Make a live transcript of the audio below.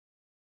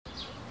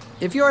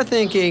If you're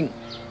thinking,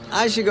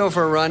 I should go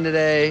for a run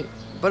today,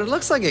 but it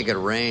looks like it could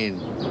rain,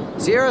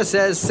 Sierra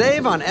says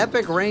save on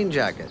Epic rain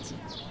jackets.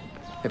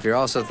 If you're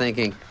also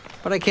thinking,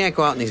 but I can't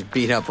go out in these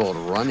beat-up old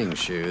running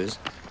shoes,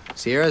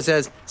 Sierra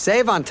says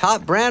save on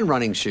top brand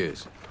running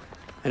shoes.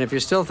 And if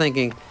you're still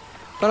thinking,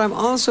 but I'm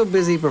also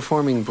busy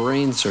performing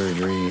brain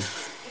surgery,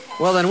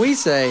 well, then we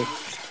say,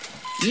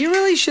 you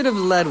really should have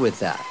led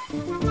with that.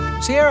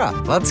 Sierra,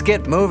 let's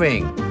get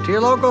moving to your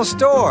local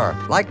store,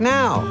 like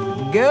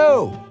now.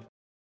 Go!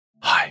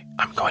 Hi,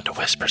 I'm going to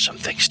whisper some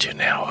things to you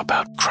now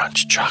about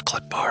Crunch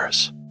chocolate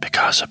bars,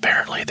 because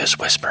apparently this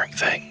whispering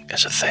thing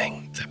is a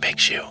thing that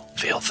makes you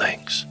feel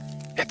things.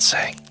 It's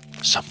saying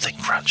something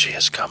crunchy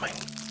is coming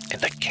in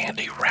the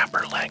candy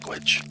wrapper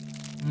language.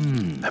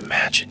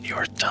 Imagine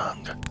your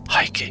tongue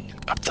hiking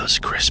up those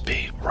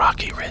crispy,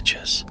 rocky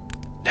ridges.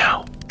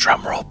 Now,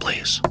 drum roll,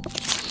 please.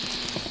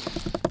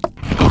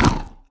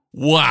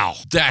 Wow,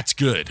 that's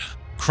good.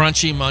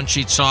 Crunchy,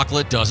 munchy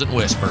chocolate doesn't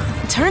whisper.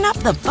 Turn up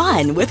the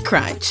fun with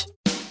Crunch.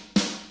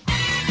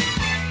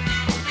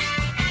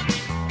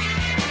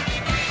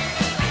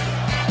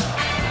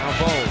 Now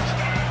Bold.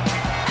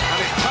 And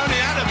it's Tony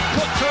Adams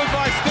put through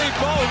by Steve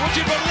Bold. Would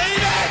you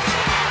believe it?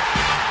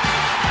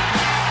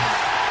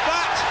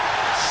 That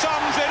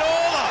sums it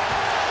all up.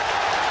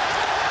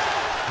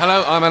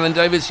 Hello, I'm Alan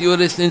Davis. You're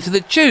listening to the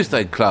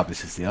Tuesday Club.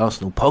 This is the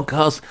Arsenal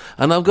podcast,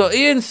 and I've got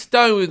Ian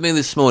Stone with me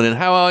this morning.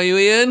 How are you,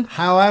 Ian?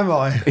 How am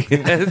I?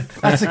 Yes.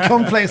 That's a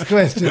complex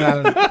question,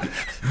 Alan,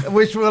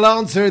 which we'll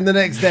answer in the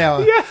next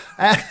hour. Yeah.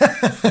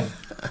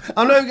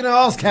 I'm not even going to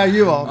ask how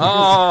you are.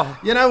 Oh.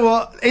 You know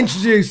what?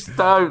 Introduce.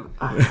 Don't.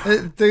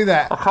 Do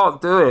that. I can't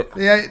do it.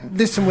 Yeah,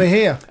 listen, we're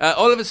here.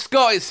 Oliver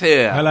Scott is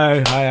here.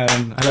 Hello, hi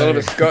Alan. Hello.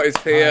 Oliver Scott is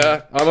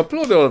here. I'm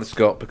applauding Oliver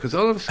Scott because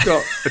Oliver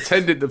Scott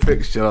attended the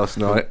fixture last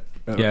night.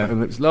 Yeah.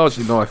 And it was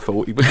largely my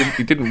fault.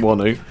 He didn't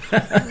want to.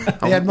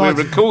 We're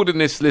recording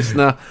this,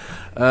 listener,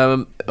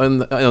 on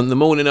the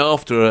morning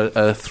after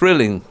a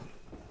thrilling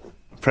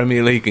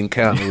Premier League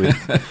encounter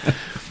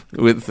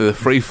with the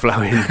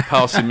free-flowing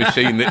passing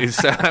machine that is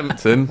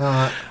Southampton.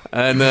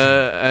 And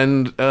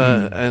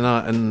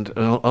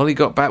Ollie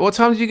got back. What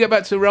time did you get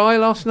back to Rye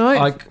last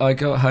night? I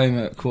got home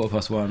at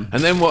 1:15.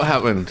 And then what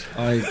happened?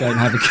 I don't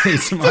have a key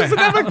to my Doesn't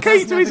have a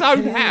key to his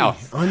own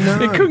house. I know.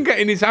 He couldn't get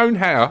in his own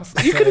house.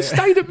 You could have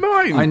stayed at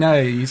mine. I know,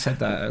 you said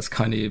that. That's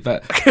kind of you,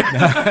 but...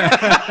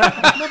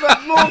 No,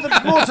 but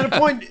more to the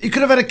point, you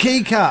could have had a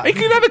key card. He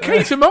could have a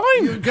key to mine.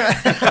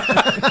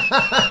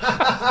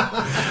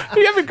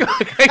 You haven't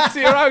got a key to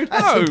your own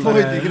That's home. the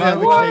point, you could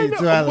have a Why key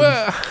to not? Alan's.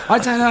 Well, I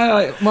don't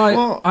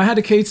know, I had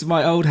a key to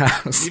my old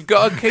house. you've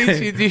got a key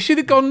to... You should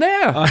have gone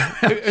there.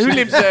 Who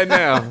lives there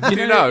now? Do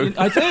you know?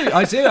 I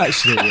do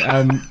actually.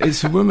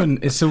 It's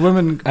a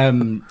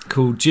woman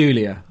called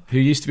Julia, who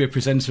used to be a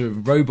presenter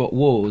of Robot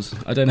Wars.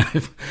 I don't know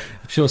if...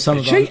 I'm sure some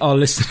of our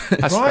listeners...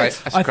 That's Right.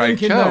 great. That's great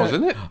Charles,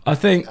 isn't it? I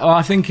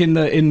think in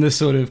the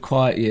sort of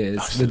quiet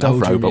years, the I love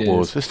doldrum Robot years.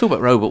 Wars. Let's talk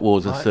about Robot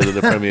Wars instead of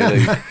the Premier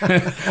League.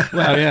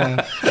 Well,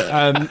 yeah.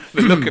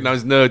 But look at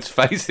those nerds'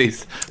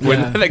 faces when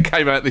Yeah. they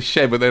came out of the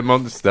shed with their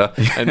monster,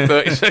 and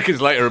 30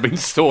 seconds later have been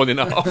sawn in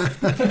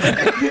half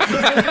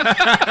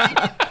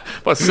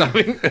by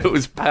something that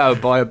was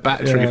powered by a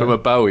battery from a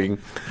Boeing.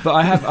 But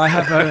I have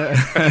a...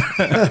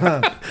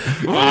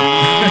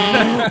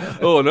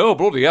 Oh no,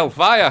 bloody hell,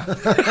 fire!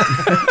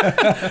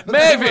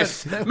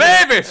 Mavis!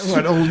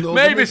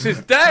 Mavis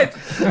is dead!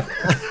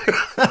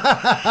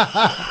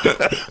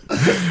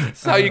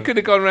 So you could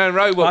have gone around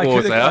Robot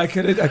Wars out. I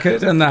could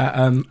have done that.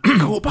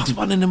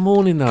 1:15 in the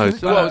morning though.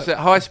 So what was it?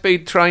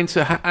 High-speed train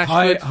to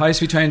Ashford?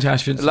 High-speed train to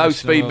Ashford.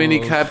 Low-speed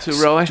minicab to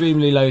Rye?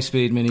 Extremely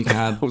low-speed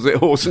minicab. Was it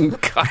horse and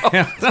car?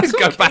 Let's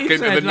go what back Keith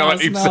into the said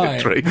last 19th night.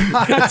 century.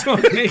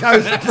 It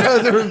goes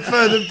further and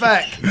further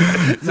back.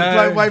 It's a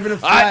bloke waving a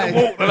I had flag.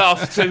 to walk the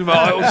last 2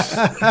 miles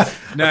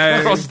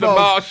across the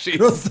marshes.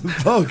 Across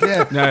the bog,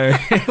 yeah. No.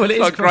 Well, it is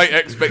Like Great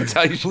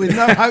Expectations. With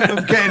no hope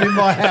of getting in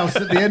my house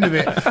at the end of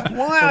it.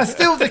 Why?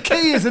 The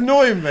key is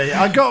annoying me.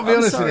 I got to be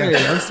honest with you.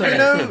 I'm sorry. You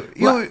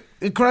know,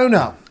 you're grown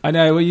up. I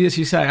know. Well, as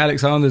you say,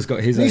 Alexander's got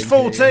his. He's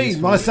own key.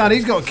 14. My son,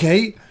 he's got a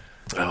key.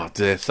 Oh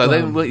dear. So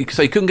then,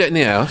 so you couldn't get in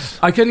the house.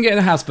 I couldn't get in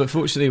the house, but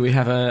fortunately, we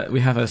have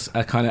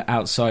a kind of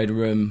outside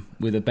room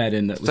with a bed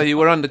in that. Was, So you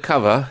were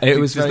undercover. It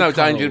was There's very no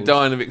danger of cold.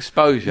 dying of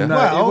exposure. no,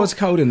 Well, it was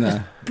cold in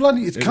there.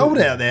 Bloody, it's cold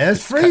out there.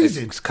 It's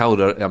freezing. It's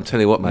colder. I'm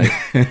telling you what, mate.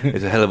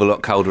 It's a hell of a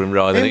lot colder in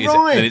Rye than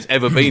it's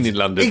ever been in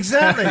London.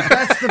 Exactly.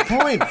 That's the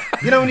point.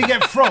 You know, when you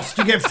get frost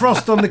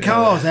on the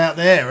cars out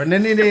there, and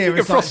then in here You get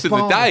it's like frost in the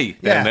balmy. day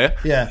down there.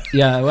 Yeah.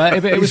 Yeah, well,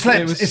 it It was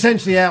was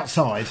essentially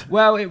outside.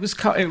 well, it was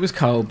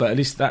cold, but at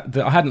least that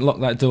I hadn't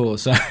locked that door,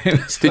 so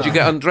it was. Did you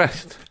get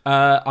undressed?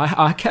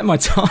 I kept my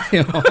tie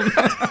on.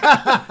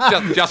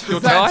 Just your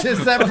Does tie?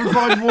 that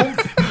provide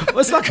warmth? Well,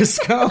 it's like a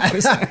scarf.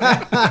 Isn't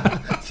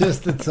it?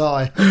 Just a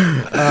tie.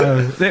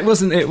 It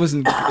wasn't.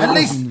 At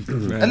least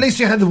At least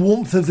you had the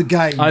warmth of the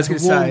game. I was going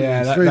to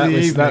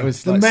say, that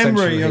was the like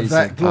memory of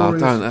that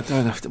glorious. I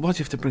don't have to. Why do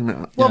you have to bring that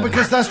up? Well,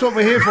 because that's what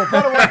we're here for.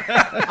 By the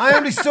way, I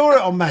only saw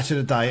it on Match of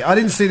the Day. I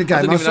didn't see the game.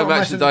 I didn't even know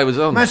Match of the Day was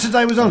on. Match of the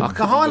Day was on.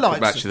 The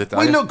highlights. Match of the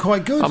Day. We look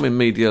quite good. I'm in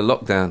media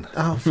lockdown.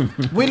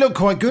 We look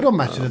quite good on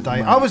Match of the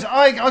Day.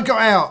 I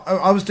got out.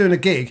 I was doing a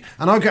gig,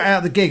 and I got out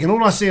of the gig, and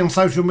all I see on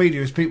social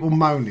media is people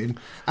moaning,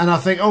 and I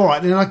think, all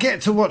right, then I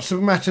get to watch the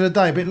Match of the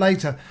Day a bit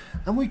later,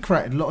 and we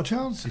created a lot of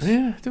chances.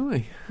 Yeah, do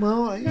we?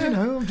 Well, you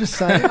know, I'm just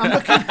saying. I'm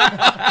looking.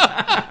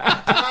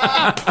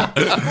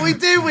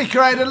 We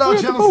created a lot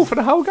of chances. The ball for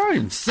the whole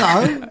game. So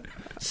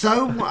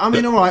I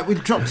mean, all right, we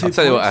dropped 2 I'll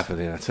tell you what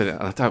points. happened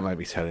here. Don't make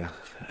me tell you.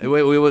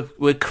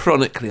 We're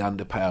chronically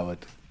underpowered.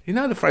 You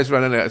know the phrase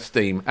running out of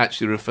steam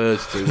actually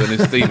refers to when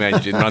a steam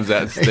engine runs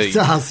out of steam. It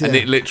does, yeah. And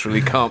it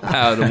literally can't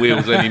power the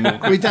wheels anymore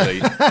quickly.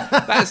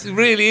 That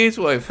really is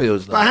what it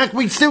feels like. But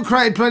we still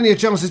created plenty of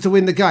chances to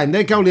win the game.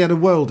 Their goalie had a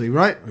worldie,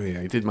 right?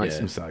 Yeah, he did make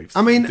some saves.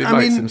 I mean,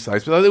 some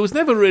saves. But there was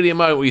never really a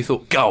moment where you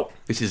thought, goal,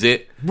 this is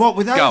it. What,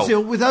 with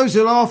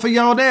Ozil half a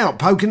yard out,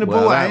 poking the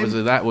ball out?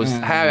 That was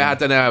how, I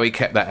don't know how he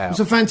kept that out. It was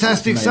a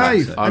fantastic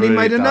save. And he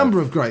made a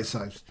number of great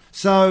saves.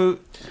 So,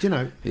 you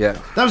know,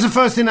 that was the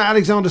first thing that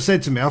Alexander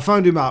said to me. I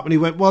phoned him up and he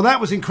went, well, that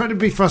was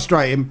incredibly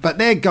frustrating, but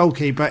their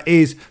goalkeeper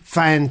is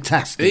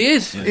fantastic. He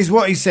is. Is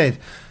what he said.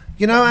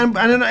 You know, and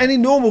any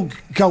normal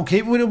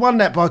goalkeeper would have won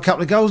that by a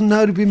couple of goals and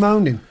nobody'd be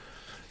moaning.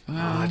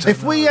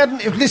 If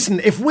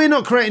we're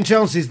not creating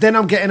chances, then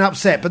I'm getting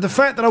upset. But the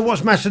fact that I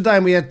watched Match of the Day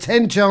and we had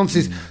 10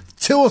 chances,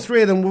 2 or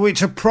 3 of them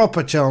which are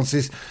proper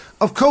chances,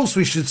 of course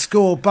we should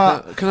score,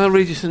 but... Can I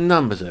read you some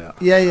numbers out?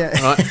 Yeah.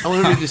 All right, I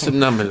want to read you some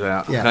numbers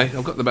out, Yeah. okay?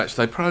 I've got the Match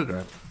Day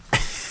programme.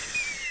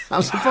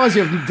 I'm surprised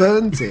you haven't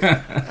burnt it. All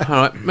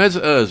right,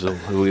 Mesut Ozil,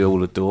 who we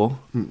all adore,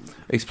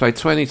 he's played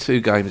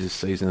 22 games this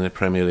season in the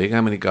Premier League.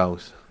 How many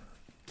goals?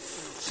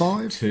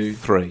 5? 3.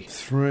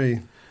 3.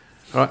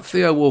 All right,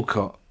 Theo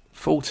Walcott,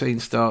 14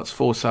 starts,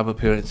 4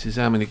 sub-appearances.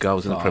 How many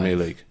goals in the Premier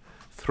League?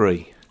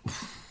 3.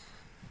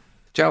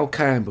 Joel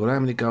Campbell, how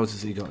many goals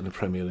has he got in the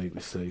Premier League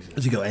this season?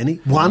 Has he got any?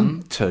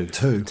 1? 2.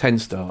 10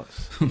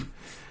 starts.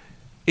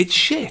 It's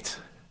shit.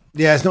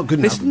 Yeah, it's not good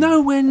enough. There's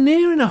nowhere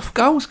near enough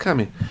goals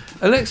coming.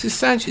 Alexis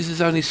Sanchez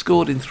has only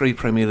scored in 3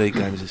 Premier League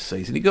games this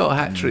season. He got a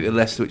hat-trick at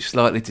Leicester, which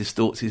slightly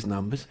distorts his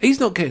numbers. He's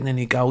not getting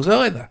any goals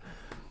either.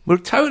 We're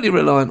totally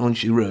reliant on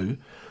Giroud,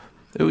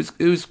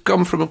 who's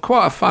gone from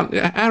quite a fun...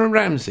 Aaron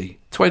Ramsey,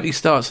 20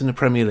 starts in the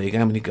Premier League.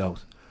 How many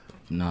goals?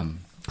 None.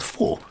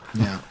 4.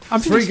 Yeah.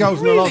 3 goals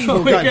in the last 4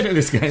 games. We're good at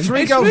this game.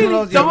 3 It's goals in the really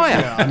last... dire.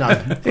 Yeah, I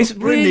know. It's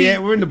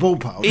we're in the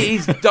ballpark. It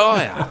is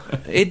dire.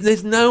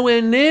 There's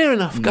nowhere near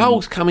enough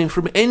goals coming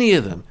from any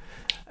of them.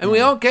 And we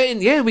are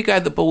getting... we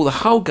got the ball the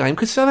whole game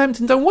because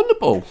Southampton don't want the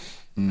ball.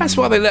 That's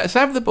why they let us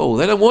have the ball.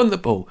 They don't want the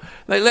ball.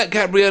 They let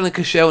Gabriel and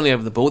Koscielny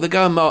have the ball. They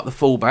go and mark the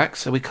fullbacks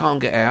so we can't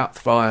get out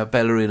via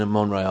Bellerin and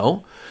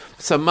Monreal.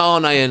 So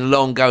Mane and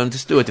Long go and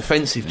just do a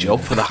defensive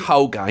job for the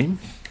whole game.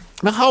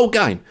 The whole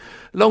game.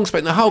 Long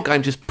spent the whole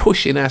game just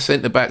pushing our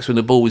centre-backs when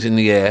the ball was in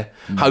the air,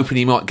 hoping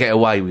he might get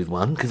away with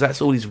one, because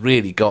that's all he's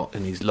really got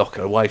in his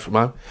locker away from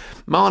home.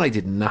 Mane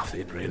did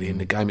nothing, really, in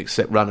the game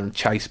except run and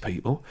chase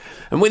people.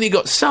 And when he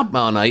got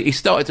sub-Mane, he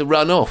started to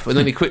run off, and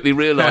then he quickly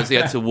realised he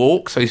had to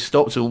walk, so he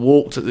stopped and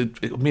walked.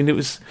 It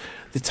was...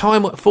 The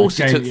time forced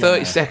it took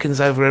 30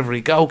 seconds over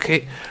every goal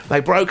kick.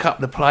 They broke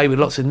up the play with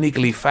lots of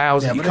niggly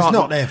fouls. Yeah, but it's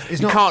not there.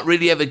 You can't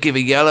really ever give a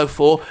yellow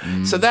for.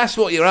 So that's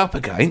what you're up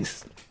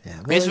against. Yeah,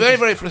 well, it's very,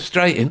 very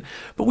frustrating,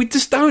 but we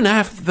just don't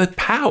have the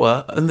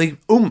power and the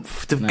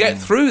oomph to get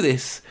through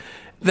this.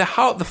 The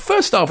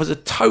first half was a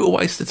total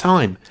waste of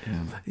time.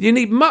 Yeah. You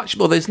need much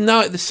more. The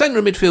centre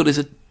of midfield is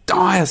a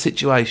dire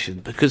situation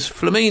because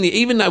Flamini,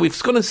 even though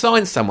we've gone and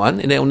signed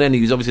someone in El Neni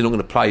who's obviously not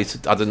going to play,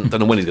 I don't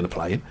know when he's going to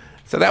play him.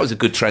 So that was a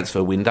good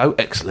transfer window,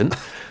 excellent.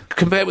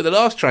 Compared with the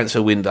last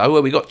transfer window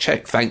where we got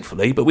Czech,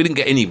 thankfully, but we didn't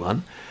get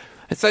anyone.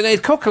 And so now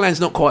Coquelin's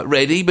not quite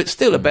ready, but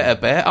still a better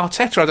bet.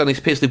 Arteta, I don't think,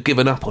 appears to have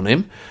given up on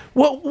him.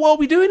 What are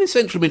we doing in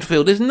central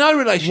midfield? There's no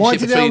relationship. Why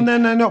did El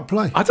Nene not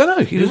play? I don't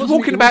know. He was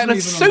walking about in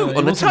a suit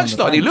on the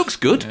touchline. He looks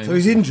good. So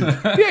he's injured.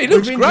 Yeah, he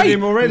looks We've great. Injured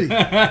him already.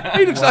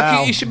 He looks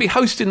like he should be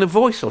hosting The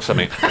Voice or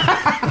something.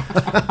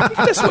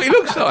 That's what he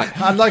looks like.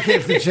 I'd like it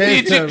if the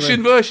chairs The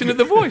Egyptian version of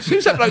The Voice.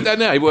 Who's that bloke down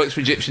there? He works for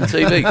Egyptian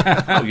TV.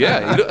 Oh,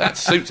 yeah. That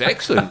suit's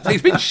excellent.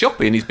 He's been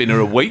shopping. He's been here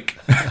a week.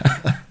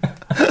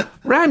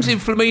 Ramsey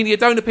and Flamini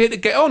don't appear to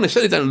get on. They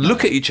certainly don't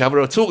look at each other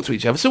or talk to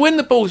each other. So when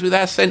the ball's with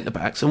our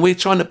centre-backs and we're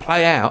trying to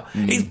play out,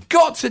 it's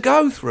got to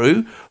go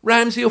through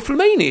Ramsey or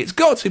Flamini. It's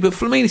got to, but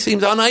Flamini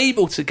seems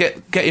unable to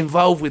get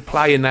involved with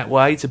play in that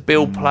way, to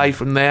build play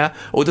from there,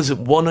 or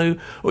doesn't want to,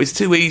 or is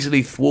too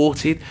easily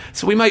thwarted.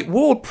 So we make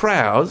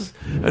Ward-Prowse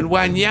and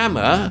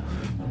Wanyama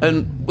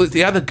and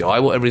the other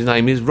guy, whatever his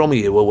name is,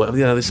 Romeo or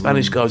whatever, the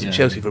Spanish guy was at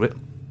Chelsea for a bit.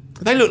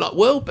 They look like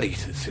world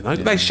beaters,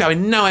 They're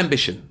showing no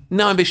ambition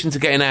to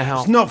get in our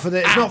half. It's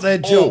not their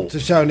job to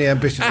show any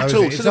ambition at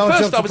all. So the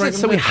first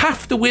half, we had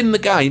to win the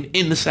game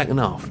in the second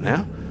half.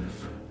 Now,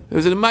 There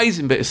was an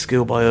amazing bit of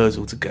skill by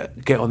Ozil to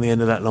get on the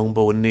end of that long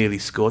ball and nearly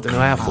score. I don't know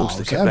how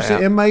Forster kept that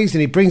absolutely out.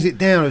 amazing. He brings it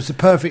down. It's a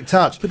perfect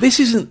touch. But this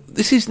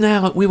is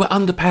now, we were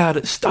underpowered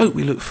at Stoke.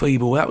 We looked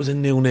feeble. That was a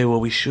 0-0 where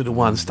we should have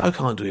won. Stoke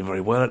aren't doing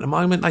very well at the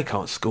moment. They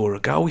can't score a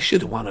goal. We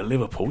should have won at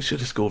Liverpool. We should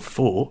have scored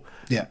 4.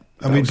 Yeah,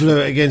 and we blew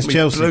it against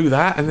Chelsea. We blew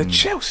that, and the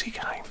Chelsea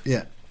game.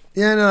 Yeah.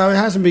 Yeah, no, it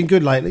hasn't been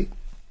good lately.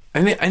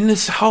 And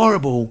this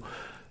horrible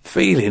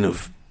feeling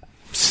of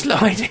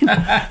sliding.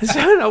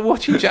 I'm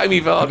watching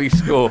Jamie Vardy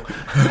score.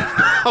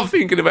 I'm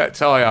thinking about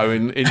Tayo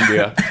in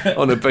India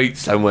on a beach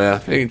somewhere. I'm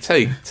thinking,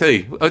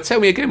 tell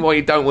me again why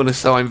you don't want to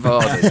sign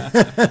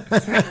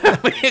Vardy.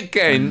 Tell me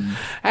again,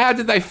 how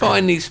did they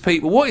find these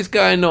people? What is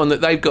going on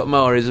that they've got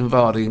Mahrez and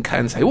Vardy and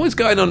Kante? What is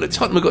going on that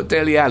Tottenham have got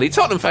Dele Alli?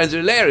 Tottenham fans are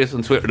hilarious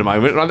on Twitter at the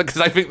moment, right? Because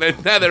they think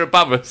now they're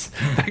above us.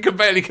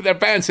 They're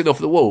bouncing off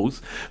the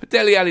walls. But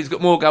Dele Alli's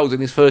got more goals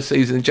in his first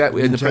season in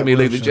the Premier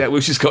League than Jack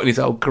Wilshere's got in his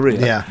whole career.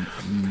 Yeah.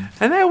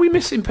 And how are we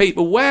missing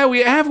people?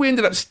 Have we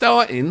ended up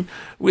starting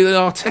with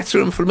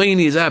Arteta and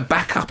Flamini as our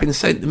backup in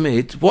centre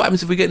mid? What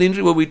happens if we get an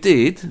injury? Well, we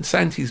did, and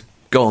Santi's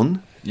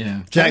gone.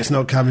 Yeah, Jack's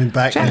not coming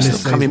back. Jack's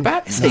not coming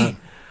back, is he?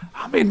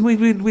 I mean, we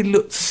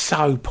looked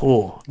so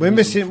poor. We're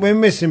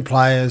missing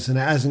players, and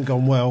it hasn't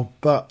gone well.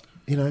 But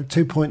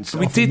 2 points.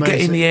 We did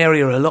get in the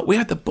area a lot. We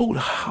had the ball the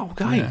whole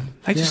game. Yeah.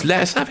 They just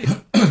let us have it.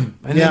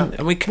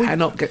 And we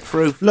cannot get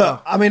through.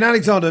 Look, I mean,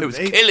 Alexander... It was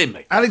killing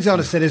me.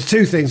 Alexander said there's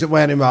 2 things that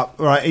wound him up.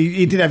 Right,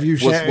 he did have you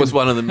shouting. Was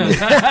one of them...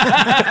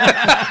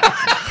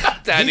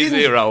 Danny's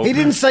hero. He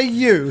didn't say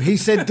you, he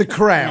said the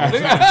crowd.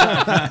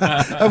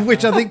 Of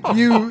which I think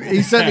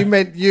he certainly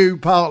meant you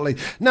partly.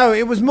 No,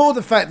 it was more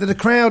the fact that the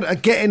crowd are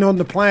getting on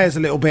the players a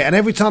little bit, and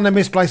every time they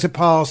misplace a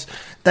pass,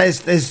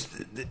 there's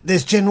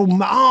general,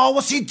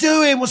 what's he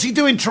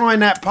doing trying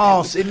that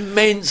pass? It's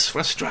immense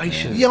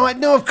frustration. Yeah,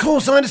 no, of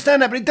course, I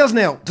understand that, but it doesn't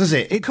help, does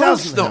it? It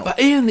doesn't help. But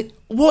Ian,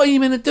 what are you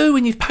going to do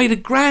when you've paid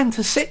 £1,000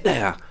 to sit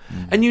there?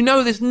 And you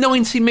know there's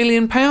 £90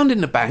 million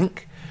in the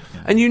bank?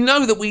 And you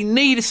know that we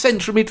need a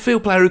central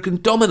midfield player who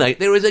can dominate.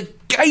 There is a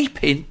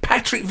gaping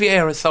Patrick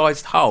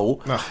Vieira-sized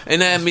hole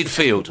in our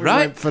midfield,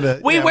 right?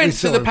 We went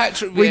to the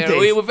Patrick Vieira.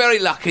 We were very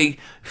lucky.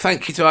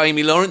 Thank you to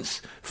Amy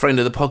Lawrence, friend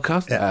of the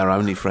podcast, our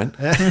only friend,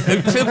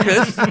 who took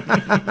us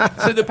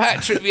to the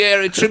Patrick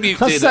Vieira tribute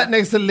dinner. I sat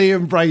next to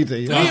Liam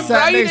Brady. Liam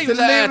Brady was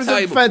at our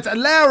table.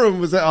 Lauren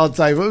was at our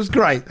table. It was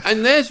great.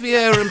 And there's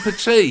Vieira and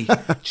Petit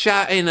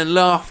chatting and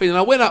laughing. And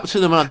I went up to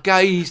them and I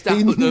gazed up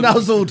at them.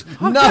 Nuzzled.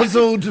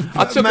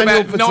 I took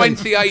about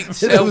 98 selfies.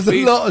 There was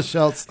a lot of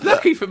shots.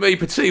 Lucky for me,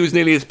 Petit was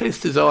nearly as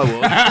pissed as I was.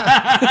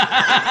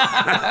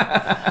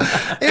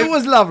 It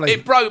was lovely.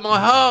 It broke my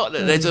heart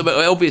that there's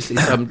obviously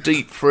some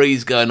deep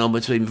freeze going on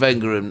between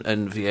Wenger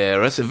and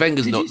Vieira. So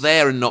Wenger's not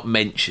there and not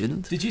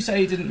mentioned. Did you say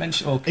he didn't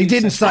mention? He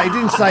didn't say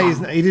his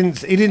name.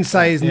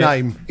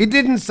 He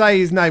didn't say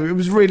his name. It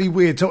was really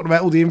weird talking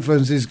about all the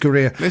influences of his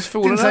career. They've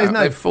fallen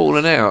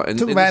out. And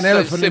talking about an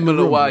elephant in the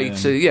room.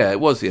 It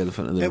was the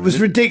elephant in the room. It was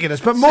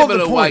ridiculous, but more similar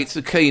the point. way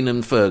to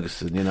Keenan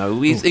Ferguson.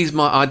 He's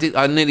my.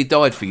 I nearly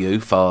died for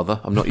you, father.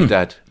 I'm not your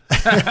dad.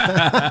 Can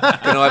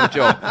I have a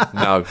job?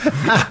 No.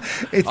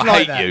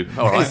 I hate you.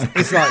 All right.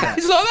 It's like that.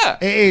 It's like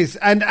that. It is,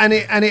 and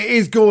it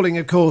is galling,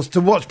 of course, to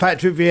watch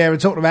Patrick Vieira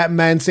talking about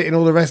Man City and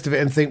all the rest of it,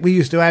 and think we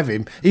used to have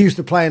him. He used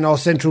to play in our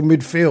central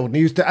midfield,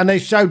 and they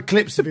showed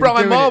clips of him.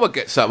 Brian Marwood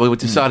gets up. We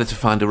decided to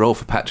find a role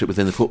for Patrick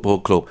within the football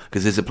club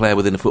because there's a player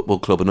within the football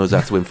club who knows how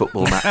to win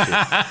football matches.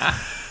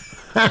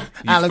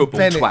 Alan football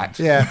Bennett. Twat.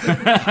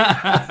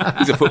 Yeah.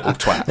 He's a football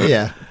twat.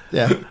 Yeah.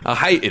 I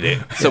hated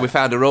it, so we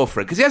found a role for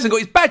it because he hasn't got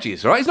his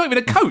badges, right? He's not even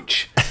a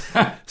coach.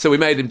 So we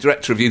made him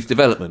director of youth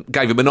development,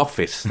 gave him an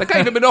office. They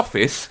gave him an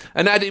office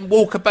and had him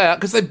walk about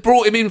because they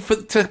brought him in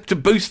to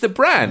boost the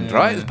brand,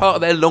 right? As part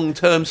of their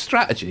long-term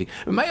strategy.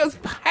 And mate, I was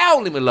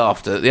howling with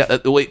laughter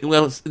the week.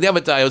 Well, the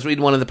other day I was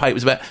reading one of the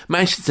papers about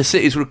Manchester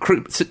City's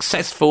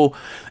successful,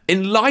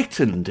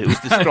 enlightened, it was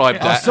described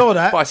I saw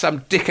that by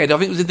some dickhead. I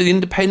think it was in The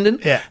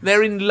Independent. Yeah.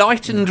 Their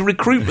enlightened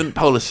recruitment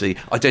policy,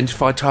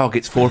 identify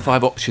targets, 4 or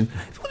 5 options.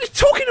 What are you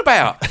talking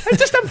about? They've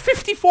just done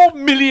 54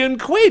 million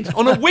quid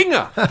on a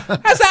winger.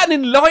 How's that an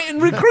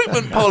enlightened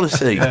recruitment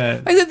policy?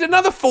 They did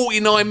another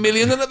 49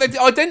 million and they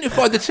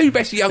identified the 2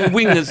 best young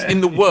wingers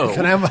in the world.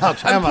 And how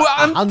much? Put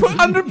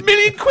 100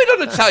 million quid on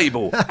the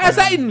table. How's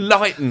that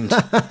enlightened?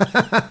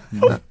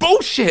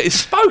 Bullshit. It's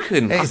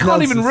spoken. I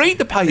can't even read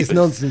the papers. It's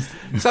nonsense.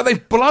 So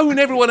they've blown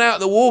everyone out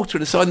of the water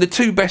and assigned the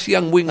 2 best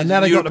young wingers and now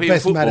in they've European got the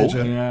best football.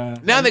 manager. Yeah.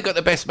 Now they've got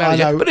the best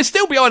manager. But they're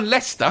still behind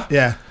Leicester.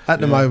 Yeah,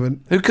 at the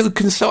moment. Who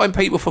can sign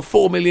people for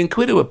 4 million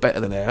quid who are better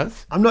than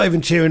ours. I'm not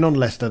even cheering on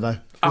Leicester, though.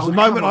 Oh, the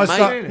moment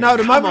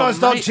I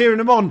start cheering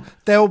them on,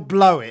 they'll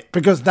blow it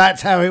because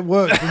that's how it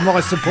works with my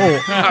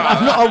support.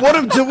 I want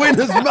them to win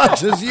as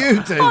much as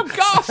you do. I'm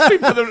gasping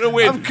for them to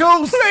win. Of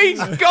course. Please,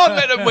 God,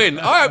 let them win.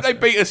 I hope they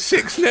beat us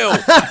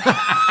 6-0.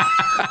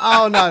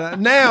 Oh, no.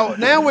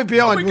 Now we're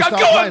behind. Go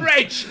on,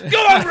 Reg.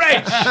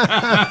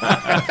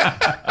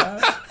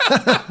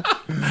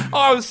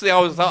 Honestly, I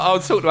was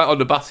talking about on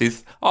the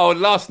buses.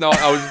 Last night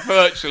I was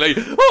virtually,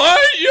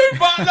 I hate you,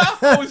 Butler.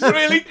 I was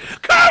really...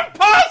 Come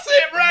pass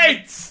it,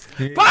 Reds.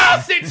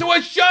 Pass it to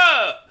a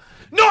shirt.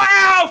 Not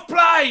out of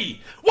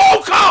play.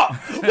 Walcott!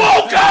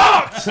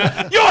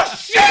 You're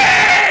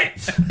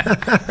shit!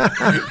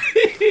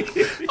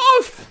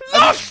 I've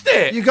lost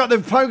it. You got the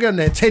programme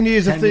there, 10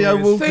 years of Theo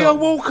Walcott. Theo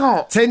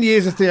Walcott. 10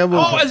 years of Theo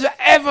Walcott. Oh, has there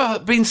ever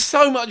been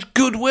so much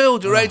goodwill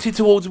directed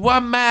towards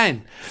one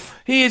man?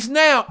 He is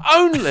now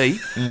only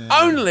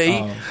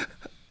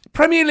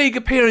Premier League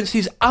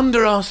appearances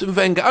under Arsene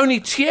Wenger. Only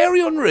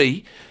Thierry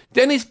Henry,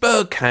 Dennis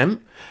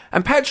Bergkamp,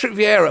 and Patrick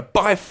Vieira,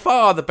 by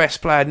far the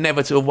best player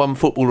never to have won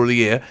Footballer of the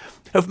Year,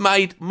 have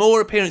made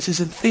more appearances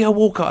than Theo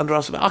Walcott under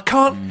Arsene Wenger. I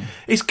can't...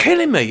 It's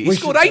killing me. He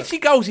scored 80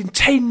 goals in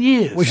 10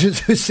 years. We should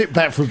sit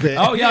back for a bit.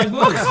 Oh, yeah, it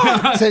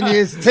was. 10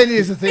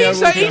 years of Theo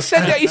Walcott. He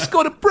said that he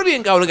scored a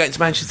brilliant goal against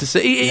Manchester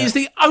City. It is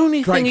the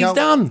only thing he's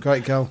done.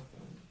 Great goal.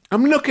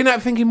 I'm looking at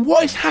it thinking,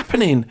 what is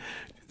happening?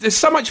 There's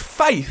so much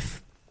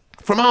faith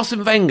from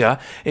Arsene Wenger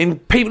in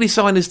people he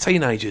signed as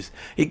teenagers.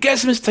 He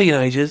gets them as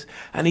teenagers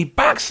and he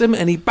backs them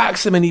and he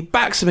backs them and he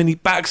backs them and he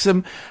backs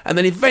them and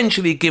then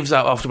eventually he gives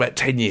up after about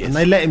 10 years. And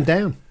they let him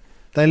down.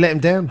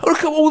 Look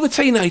at all the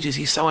teenagers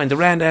he signed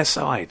around our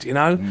side, you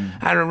know?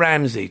 Aaron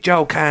Ramsey,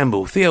 Joel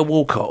Campbell, Theo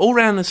Walcott, all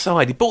around the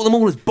side. He bought them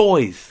all as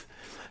boys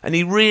and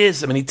he rears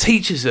them and he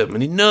teaches them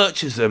and he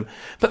nurtures them.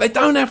 But they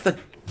don't have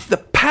the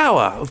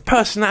power of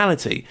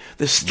personality,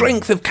 the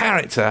strength of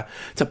character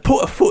to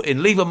put a foot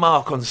in, leave a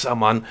mark on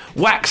someone,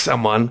 whack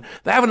someone.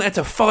 They haven't had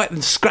to fight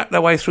and scrap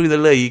their way through the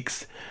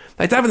leagues.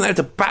 They haven't had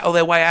to battle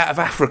their way out of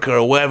Africa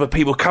or wherever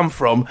people come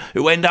from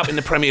who end up in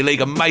the Premier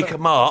League and make a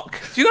mark.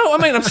 Do you know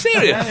what I mean? I'm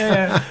serious.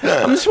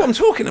 That's what I'm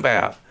talking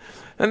about.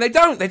 And they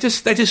don't. They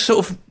just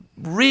sort of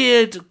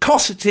reared,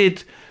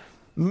 cosseted,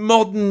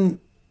 modern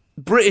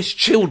British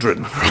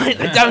children, right?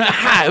 They don't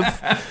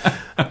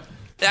have...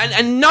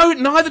 And no,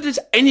 neither does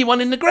anyone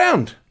in the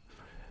ground.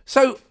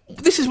 So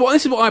this is what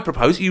I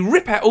propose. You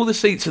rip out all the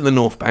seats in the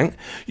North Bank.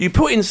 You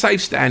put in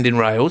safe standing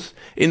rails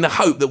in the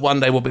hope that one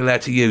day we'll be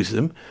allowed to use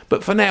them.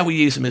 But for now, we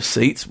use them as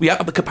seats. We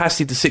up the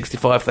capacity to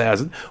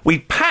 65,000. We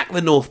pack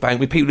the North Bank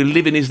with people who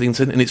live in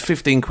Islington, and it's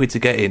 15 quid to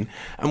get in.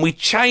 And we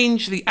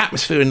change the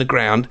atmosphere in the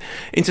ground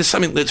into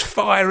something that's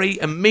fiery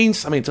and means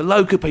something to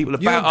local people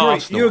about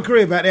Arsenal. You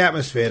agree about the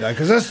atmosphere, though?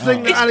 Because that's the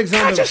thing that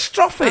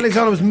catastrophic.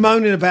 Alexander was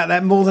moaning about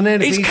that more than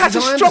anything. It's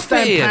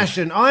catastrophic.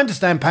 I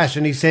understand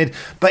passion, he said.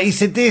 But he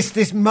said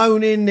this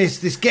moaning,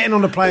 this getting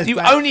on the players' You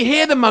back. only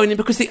hear the moaning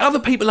because the other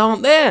people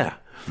aren't there.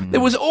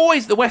 There was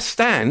always the West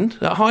Stand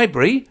at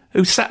Highbury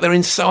who sat there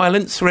in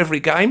silence for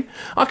every game.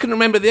 I can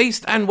remember the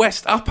East and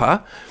West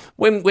Upper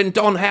when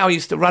Don Howe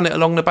used to run it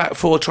along the back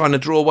four trying to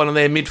draw one of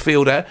their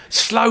midfielder,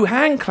 slow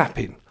hand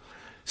clapping.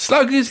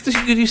 Slow, you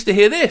used to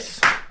hear this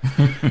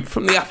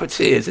from the upper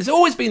tiers. There's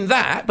always been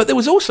that, but there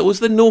was also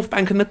the North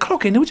Bank and the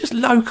Clocking. They were just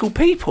local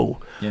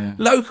people. Yeah.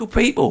 Local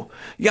people,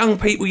 young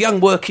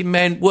working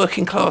men,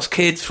 working class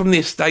kids from the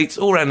estates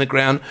all around the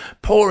ground,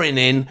 pouring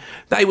in.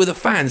 They were the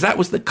fans. That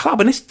was the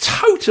club, and it's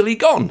totally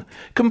gone.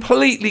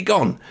 Completely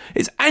gone.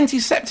 It's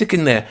antiseptic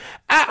in there.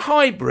 At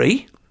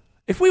Highbury,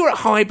 if we were at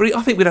Highbury,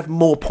 I think we'd have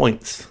more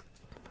points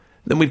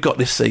than we've got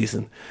this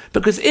season.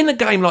 Because in a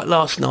game like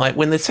last night,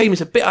 when the team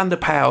is a bit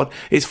underpowered,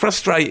 it's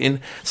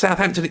frustrating.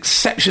 Southampton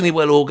exceptionally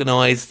well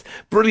organised,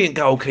 brilliant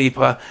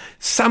goalkeeper.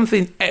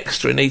 Something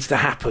extra needs to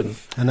happen.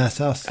 And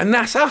that's us.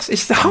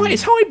 It's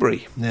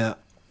Highbury. Yeah.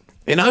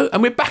 You know,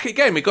 and we're back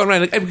again. We've gone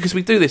around because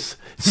we do this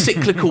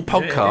cyclical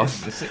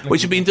podcast,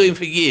 which we've been doing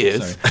for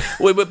years.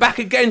 We're back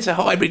again to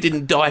Highbury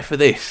didn't die for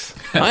this.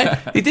 Right?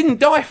 He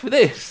didn't die for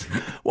this.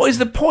 What is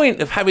the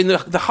point of having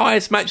the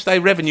highest match day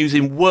revenues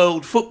in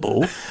world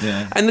football?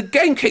 Yeah. And the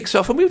game kicks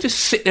off and we'll just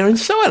sit there in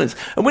silence.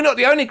 And we're not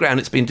the only ground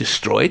that's been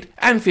destroyed.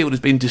 Anfield has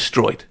been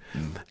destroyed.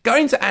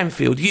 Going to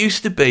Anfield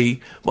used to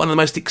be one of the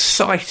most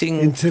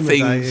exciting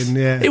things.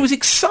 Yeah. It was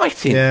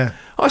exciting. Yeah.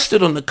 I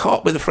stood on the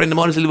cot with a friend of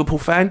mine who's a Liverpool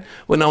fan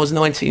when I was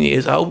 19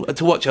 years old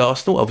to watch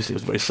Arsenal. Obviously, it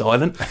was very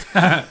silent.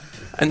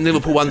 And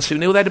Liverpool won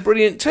 2-0. They had a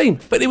brilliant team.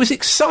 But it was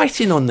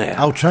exciting on there.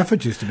 Old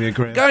Trafford used to be a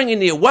great... Going in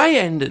the away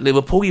end at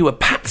Liverpool, you were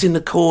packed in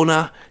the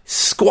corner,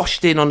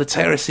 squashed in on the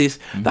terraces.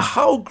 The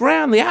whole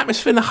ground, the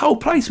atmosphere, and the whole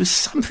place was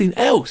something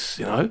else,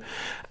 you know.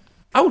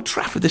 Old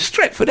Trafford, the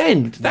Stretford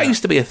End, that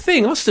used to be a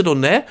thing. I stood on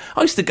there.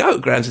 I used to go to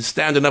grounds and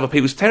stand on other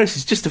people's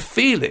terraces just to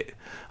feel it.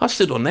 I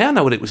stood on there, I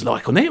know what it was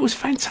like on there. It was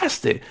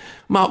fantastic.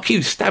 Man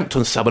Hughes stamped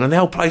on someone and the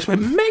whole place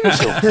went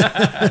mental.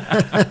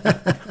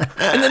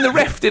 And then the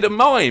ref did a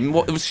mime,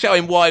 what was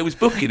showing why he was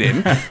booking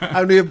him.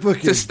 Only a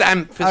booking. For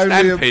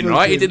stamping,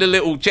 right? He did a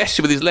little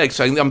gesture with his leg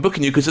saying, I'm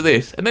booking you because of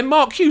this. And then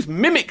Mark Hughes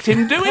mimicked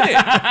him doing it.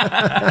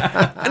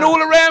 And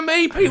all around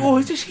me, people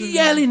were just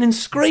yelling and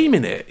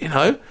screaming it, you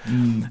know.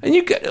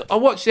 I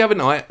watched the other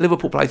night,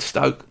 Liverpool played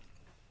Stoke.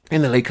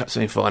 In the League Cup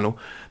semi-final,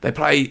 they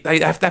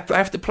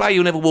have to play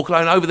You'll Never Walk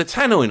Alone over the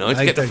Tannoy, you know,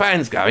 to get the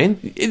fans going.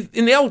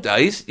 In the old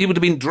days, you would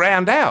have been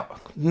drowned out.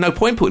 No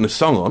point putting a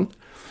song on.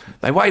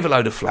 They wave a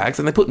load of flags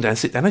and they put them down,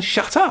 sit down and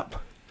shut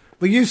up.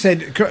 Well, you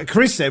said,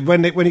 Chris said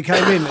when he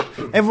came in,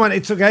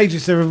 it took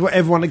ages for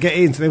everyone to get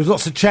in, so there was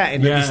lots of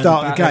chatting at the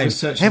start of the game.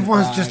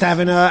 Everyone's just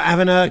having a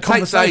it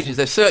conversation. takes ages.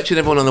 They're searching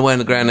everyone on the way on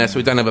the ground now, so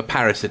we don't have a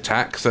Paris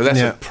attack. So that's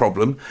a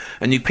problem.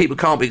 And people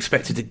can't be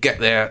expected to get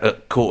there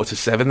at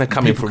 7:15. They're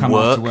coming from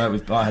work.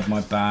 I had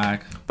my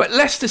bag. But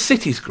Leicester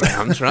City's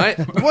grounds, right?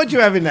 What did you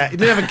have in that? You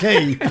didn't have a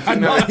key. You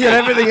had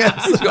everything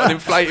else. He's got an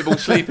inflatable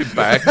sleeping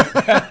bag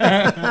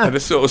and a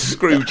sort of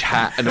Scrooge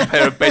hat and a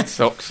pair of bed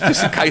socks,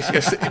 just in case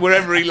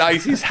wherever he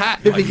lays his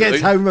hat. If he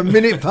gets home a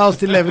minute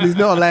past 11, he's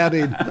not allowed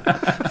in.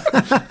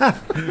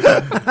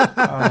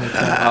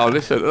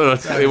 Listen, I'll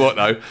tell you what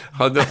though,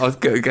 I was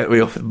going to get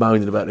me off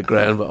moaning about the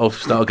ground, but I'll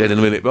start again in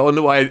a minute. But on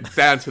the way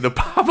down to the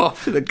pub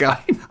after the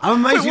game,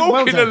 I'm amazing. We're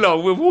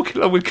walking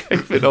along with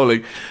Keith and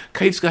Ollie.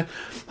 Keith's going,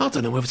 I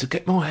don't know whether to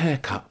get my hair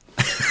cut.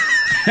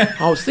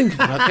 I was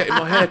thinking about getting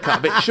my hair cut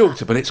a bit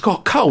shorter, but it's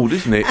got cold,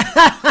 isn't it?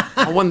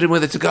 I'm wondering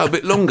whether to go a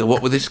bit longer,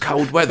 what with this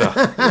cold weather.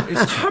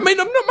 I mean,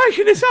 I'm not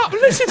making this up.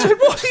 Listen to him,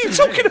 what are you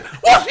talking about?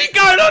 What's he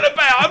going on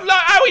about? I'm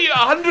like, how are you,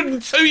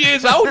 102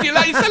 years old? You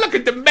sound like a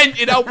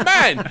demented old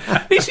man.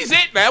 This is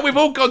it now, we've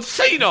all gone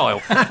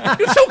senile.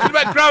 You're talking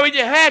about growing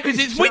your hair because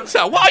it's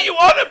winter. What are you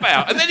on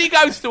about? And then he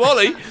goes to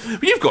Ollie, well,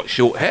 you've got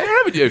short hair,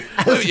 haven't you?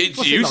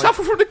 Do you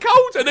suffer from the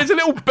cold? And there's a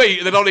little beat,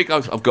 and then Ollie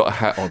goes, I've got a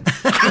hat on.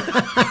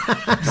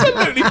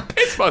 Absolutely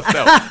pissed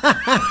myself.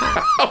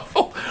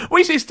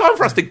 It's time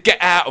for us to get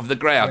out of the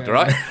ground,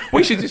 right?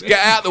 We should just get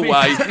out of the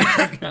way,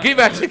 give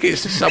our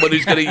tickets to someone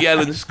who's going to yell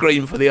and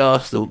scream for the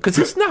Arsenal. Because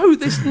the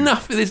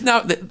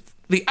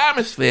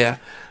atmosphere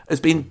has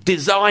been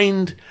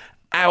designed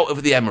out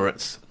of the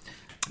Emirates.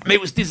 It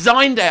was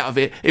designed out of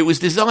it. It was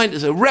designed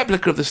as a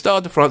replica of the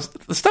Stade de France.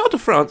 The Stade de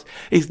France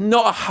is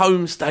not a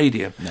home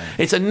stadium. No.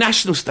 It's a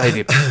national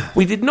stadium.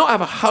 We did not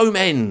have a home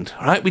end,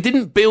 right? We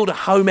didn't build a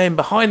home end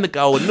behind the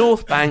goal. At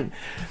North Bank,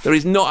 there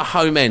is not a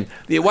home end.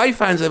 The away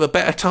fans have a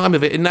better time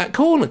of it in that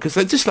corner because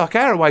they're just like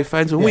our away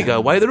fans when we go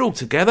away. They're all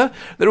together.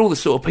 They're all the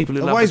sort of people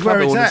who love the club.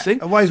 They want to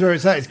sing. Away's where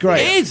it's at. It's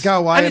great. It is. Go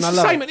away and it's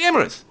the same at the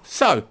Emirates.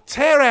 So,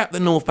 tear out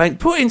the North Bank,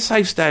 put in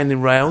safe standing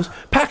rails,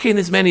 pack in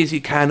as many as you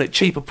can at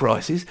cheaper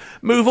prices,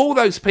 move all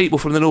those people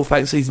from the North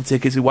Bank season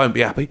tickets who won't be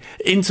happy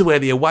into where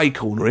the away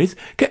corner is,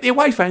 get the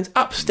away fans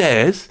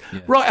upstairs,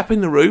 right up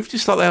in the roof,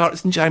 just like they are at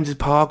St James's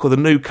Park or the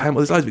Nou Camp,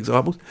 there's loads of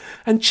examples,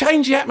 and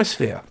change the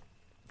atmosphere.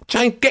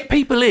 Get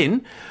people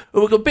in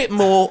who are a bit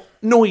more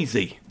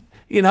noisy.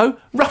 You know,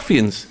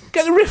 ruffians.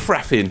 Get the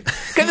riffraff in.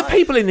 Get the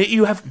people in that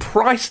you have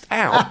priced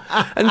out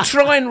and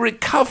try and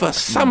recover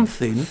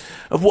something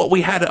of what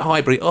we had at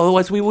Highbury.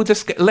 Otherwise, we will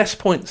just get less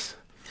points.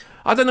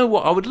 I don't know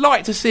what. I would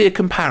like to see a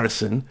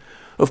comparison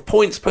of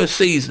points per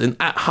season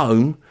at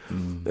home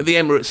at the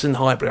Emirates and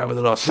Highbury over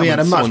the last. We had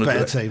a much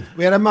better team.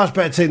 We had a much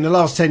better team. The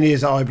last 10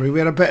 years at Highbury, we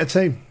had a better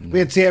team. We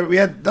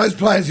had those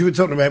players you were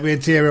talking about. We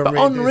had Thierry Henry. But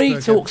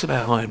Henry talks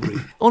about Highbury.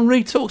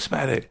 Henry talks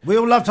about it. We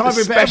all loved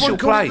Highbury, but everyone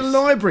called it the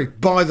library,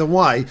 by the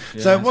way.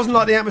 Yeah. So it wasn't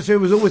like the atmosphere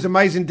was always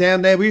amazing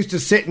down there. We used to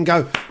sit and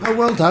go, oh,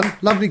 well done,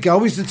 lovely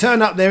goal. We used to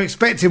turn up there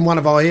expecting one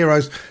of our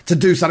heroes to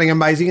do something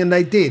amazing, and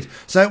they did.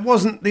 So it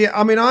wasn't the.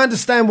 I mean, I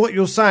understand what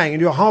you're saying,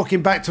 and you're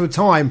harking back to a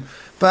time.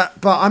 But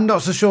I'm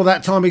not so sure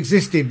that time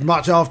existed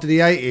much after the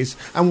 80s,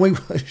 and we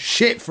were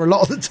shit for a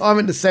lot of the time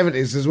in the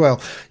 70s as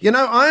well. You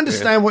know, I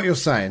understand what you're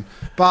saying,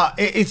 but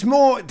it's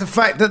more the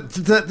fact that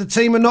the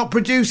team are not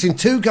producing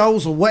 2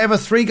 goals or whatever,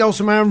 3 goals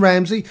from Aaron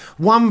Ramsey,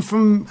 1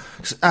 from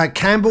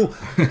Campbell,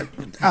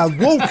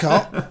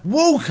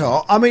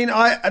 Walcott. I mean,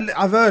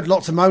 I've heard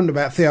lots of moan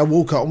about Theo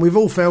Walcott, and we've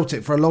all felt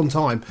it for a long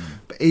time.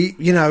 But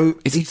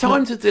it's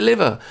time to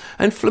deliver.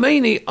 And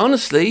Flamini,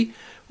 honestly,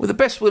 with the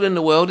best will in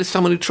the world, is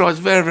someone who tries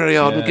very, very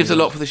hard and gives a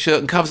lot for the shirt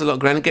and covers a lot of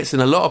ground and gets in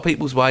a lot of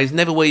people's ways,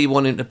 never where you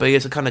want him to be.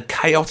 It's a kind of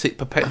chaotic,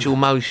 perpetual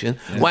motion.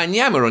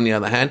 Wanyama, on the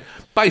other hand,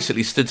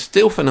 basically stood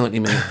still for 90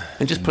 minutes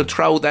and just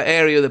patrolled that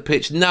area of the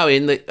pitch,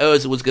 knowing that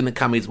Ozil was going to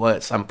come his way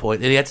at some point,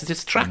 and he had to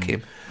just track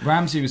him.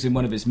 Ramsey was in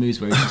one of his moves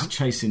where he was just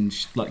chasing,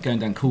 like going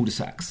down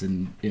cul-de-sacs,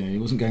 and he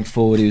wasn't going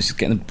forward. He was just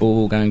getting the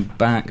ball, going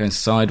back, going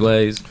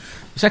sideways.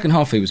 The second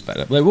half he was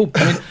better. They were all,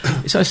 I mean,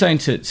 it's like I was saying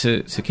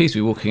to Keith,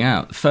 we were walking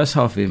out. The first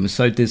half of him was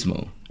so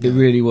dismal. It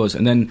really was.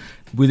 And then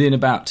within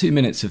about 2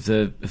 minutes of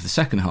the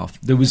second half,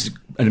 there was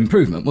an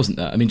improvement, wasn't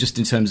there? I mean, just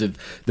in terms of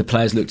the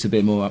players looked a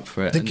bit more up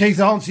for it. Did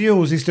Keith answer you, or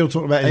was he still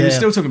talking about his hair? He was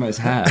still talking about his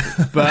hair.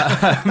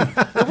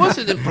 But there was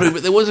an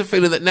improvement. There was a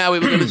feeling that now we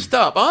were going to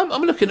start. But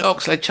I'm looking at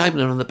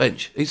Oxlade-Chamberlain on the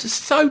bench. He's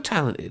just so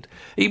talented.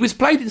 He was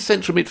played in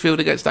central midfield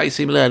against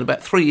AC Milan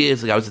about 3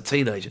 years ago as a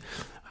teenager.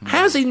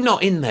 How's he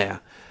not in there?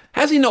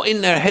 How's he not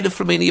in there ahead of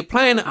Flamini? You're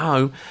playing at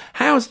home.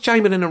 How's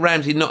Chamberlain and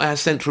Ramsey not our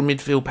central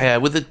midfield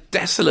pair with the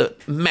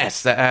desolate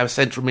mess that our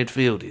central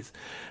midfield is?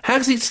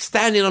 How's he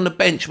standing on the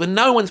bench when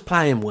no one's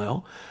playing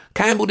well?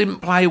 Campbell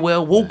didn't play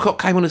well. Walcott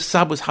came on as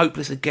sub, was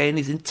hopeless again.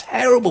 He's in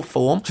terrible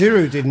form.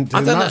 Giroud didn't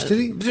do much, did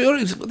he?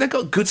 They've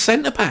got good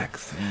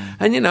centre-backs.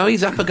 And,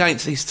 he's up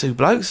against these two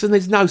blokes and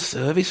there's no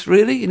service,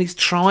 really, and he's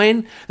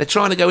trying. They're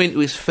trying to go into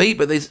his feet,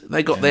 but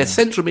they got their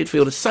central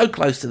midfielders so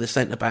close to the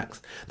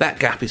centre-backs. That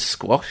gap is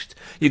squashed.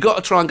 You've got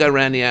to try and go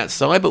around the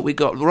outside, but we've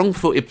got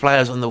wrong-footed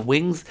players on the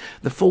wings.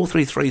 The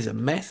 4-3-3 is a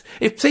mess.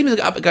 If teams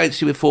are up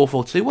against you with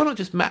 4-4-2, why not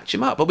just match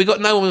them up? But we've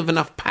got no one with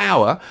enough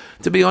power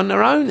to be on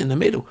their own in the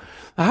middle.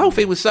 The whole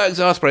thing was so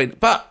exasperating.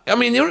 But,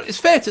 it's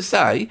fair to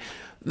say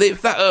that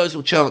if that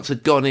Ozil chance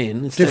had gone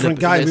in...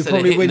 Different game, we'd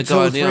probably win 2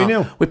 or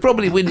 3-0. We'd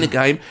probably win the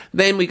game.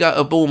 Then we go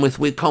to Bournemouth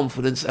with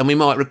confidence and we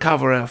might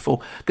recover our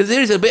fall. Because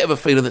there is a bit of a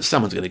feeling that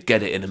someone's going to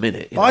get it in a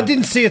minute. I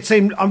didn't see a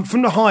team,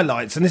 from the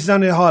highlights, and this is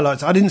only the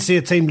highlights, I didn't see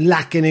a team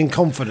lacking in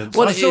confidence.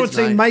 I saw a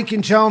team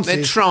making chances.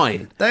 They're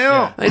trying. They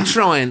are. They're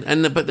trying.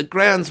 But the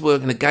ground's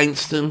working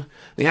against them.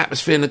 The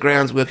atmosphere in the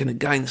ground's working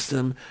against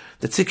them.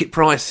 The ticket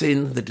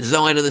pricing, the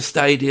design of the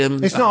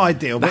stadium. It's not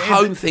ideal. The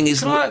home thing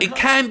is... It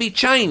can be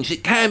changed.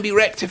 It can be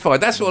rectified.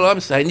 That's what I'm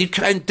saying. You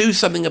can do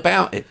something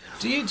about it.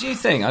 Do you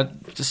think...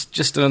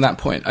 Just on that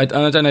point, I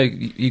don't know,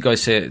 you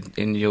guys see it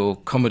in your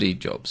comedy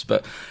jobs,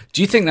 but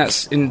do you think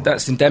that's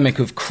endemic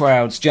of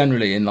crowds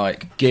generally in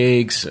like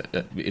gigs,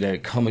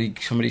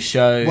 comedy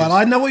shows? Well,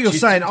 I know what you're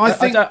saying.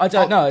 I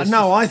don't know.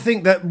 No, I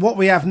think that what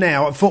we have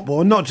now at football,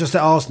 and not just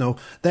at Arsenal,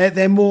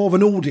 they're more of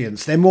an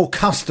audience. They're more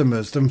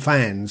customers than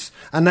fans,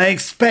 and they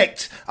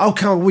expect, come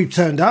on, we've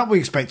turned up, we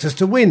expect us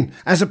to win,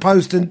 as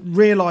opposed to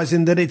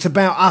realising that it's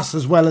about us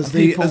as well as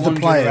the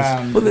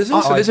players. Well,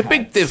 there's a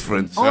big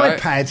difference. Right?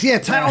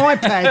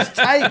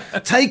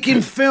 iPads,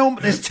 taking film.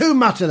 There's too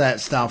much of that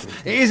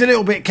stuff. It is a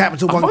little bit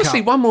Capital One Cup. I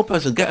see one more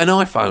person get an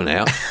iPhone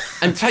out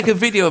and take a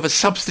video of a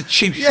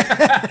substitution.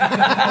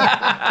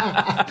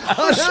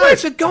 I swear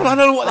to God, I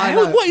don't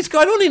know what is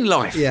going on in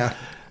life. Yeah.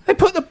 They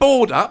put the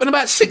board up and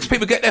about 6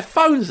 people get their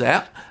phones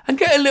out and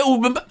get a little...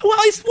 What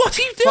are you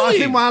doing? But I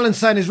think what Alan's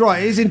saying is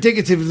right. It is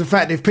indicative of the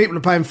fact that if people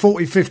are paying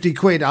 40, 50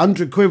 quid,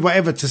 100 quid,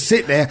 whatever, to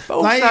sit there,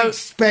 they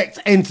expect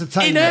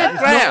entertainment. In our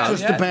ground,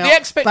 the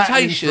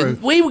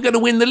expectation, we were going to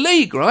win the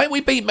league, right?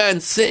 We beat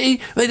Man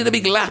City. They did a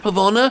big lap of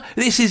honour.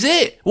 This is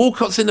it.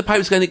 Walcott's in the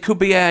papers going, it could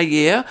be our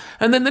year.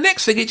 And then the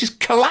next thing, it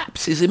just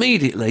collapses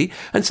immediately.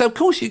 And so, of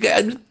course, you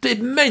get an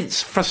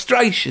immense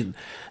frustration.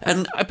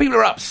 And people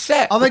are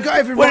upset. Oh, they got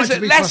every right to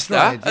be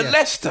frustrated. At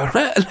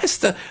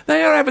Leicester,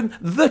 they are having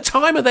the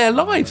time of their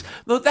lives.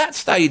 That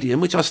stadium,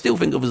 which I still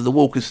think of as the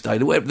Walker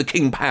Stadium, whatever, the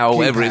King Power,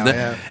 whatever it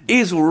is,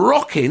 is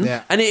rocking.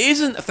 Yeah. And it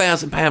isn't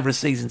 £1,000 for a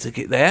season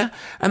ticket there.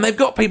 And they've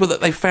got people that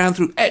they found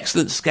through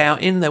excellent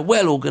scouting. They're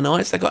well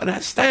organised. They've got an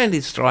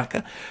outstanding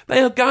striker.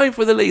 They are going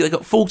for the league. They've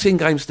got 14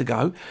 games to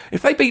go.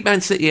 If they beat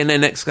Man City in their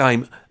next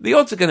game, the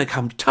odds are going to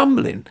come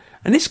tumbling.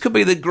 And this could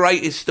be the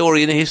greatest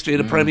story in the history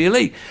of the Premier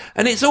League.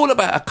 And it's all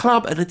about a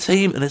club and a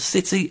team and a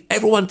city,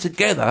 everyone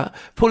together,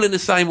 pulling the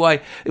same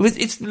way.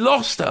 It's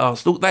lost at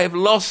Arsenal. They have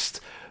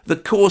lost the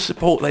core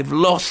support. They've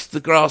lost the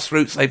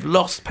grassroots. They've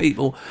lost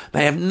people.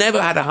 They have never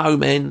had a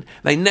home end.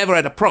 They never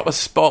had a proper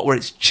spot where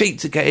it's cheap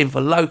to get in for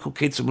local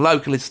kids from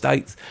local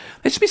estates.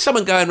 There should be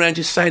someone going around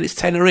just saying it's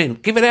tenner in.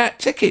 Give it out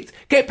tickets.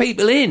 Get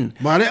people in.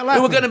 Well, it'll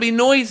happen. Who are going to be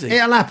noisy.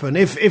 It'll happen.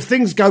 If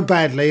things go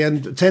badly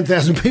and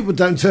 10,000 people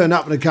don't turn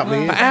up in a couple of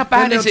years. But how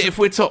bad is it if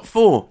we're top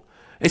 4?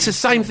 It's the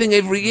same thing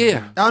every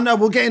year. Oh, no,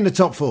 we'll get in the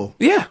top 4.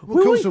 Yeah.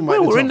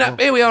 We're in that.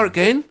 Here we are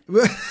again.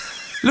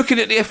 Looking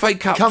at the FA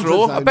Cup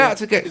draw, about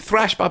to get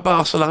thrashed by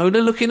Barcelona,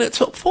 looking at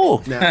top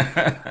 4.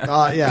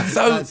 Yeah.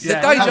 So the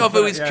deja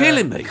vu is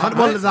killing me.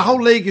 Well, the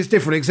whole league is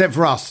different except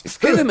for us. It's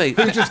killing me.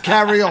 Who just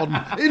carry on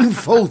in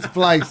 4th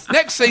place.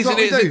 Next season,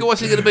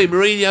 what's it going to be?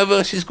 Mourinho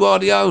versus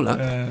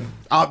Guardiola?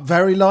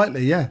 Very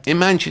likely, yeah. In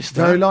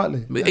Manchester. Very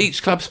likely.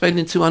 Each club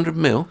spending 200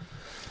 mil.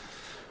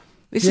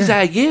 This is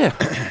our year.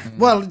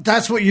 Well,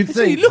 that's what you'd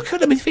think. You look at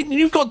them and think,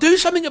 you've got to do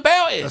something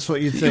about it. That's what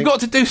you'd think. You've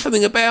got to do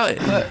something about it.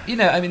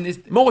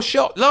 But, more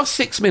shot. Last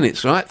 6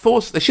 minutes, right?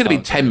 There should have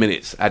been 10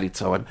 minutes added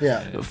time.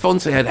 Yeah.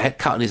 Fonte had a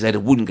cut on his head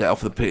and wouldn't get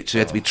off the pitch, so he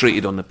had to be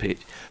treated on the pitch.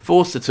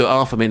 Forster took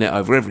half a minute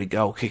over every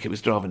goal kick. It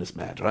was driving us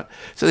mad, right?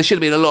 So there should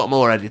have been a lot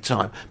more added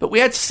time. But we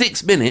had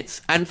 6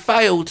 minutes and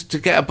failed to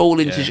get a ball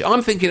into...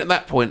 I'm thinking at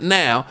that point,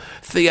 now,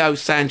 Theo,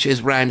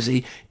 Sanchez,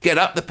 Ramsey, get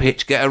up the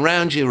pitch, get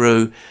around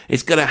Giroud.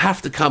 It's going to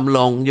have to come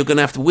long. You're going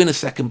to have to win a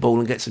second ball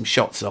and get some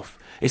shots off.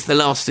 It's the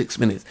last 6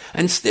 minutes.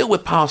 And still we're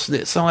passing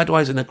it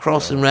sideways and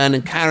across and round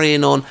and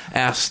carrying on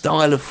our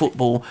style of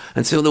football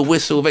until the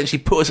whistle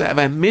eventually put us out of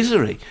our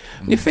misery.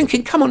 And you're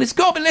thinking, come on, it's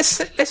got to be, let's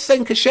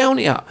send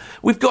Koscielny up.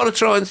 We've got to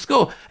try and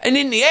score. And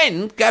in the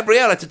end,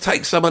 Gabriel had to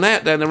take someone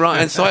out down the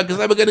right-hand side because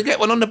they were going to get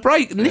one on the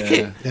break and nick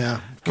it.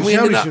 Yeah.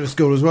 Koscielny should have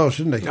scored as well,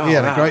 shouldn't he? He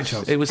had a great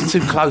chance. It was too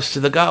close to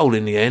the goal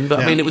in the end,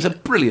 but I mean, it was a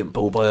brilliant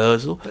ball by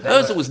Ozil.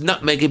 Ozil was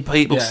nutmegging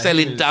people,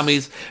 selling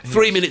dummies.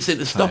 3 minutes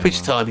into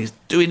stoppage time, he's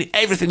doing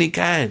everything he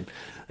can.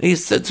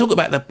 He's talk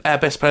about our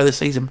best player of the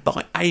season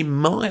by a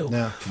mile.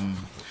 Yeah.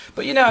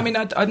 But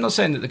I'm not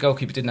saying that the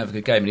goalkeeper didn't have a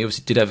good game, and he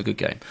obviously did have a good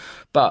game.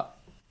 But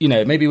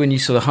maybe when you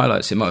saw the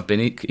highlights, it might have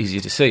been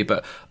easier to see.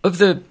 But of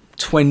the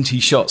 20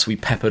 shots we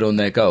peppered on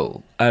their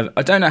goal.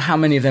 I don't know how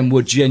many of them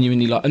were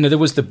genuinely like. No, there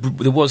was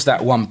that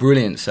one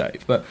brilliant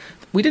save, but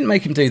we didn't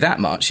make him do that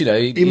much. You know,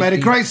 he made a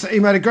great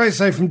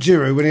save from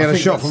Giroud when he had a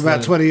shot from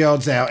about 20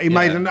 yards out. He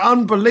made an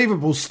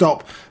unbelievable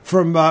stop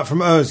from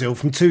Ozil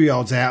from 2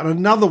 yards out, and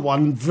another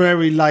one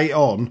very late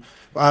on.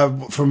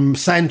 From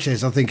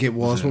Sanchez, I think it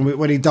was,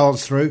 when he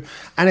danced through,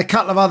 and a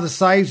couple of other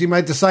saves. He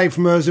made the save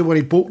from Ozil when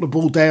he brought the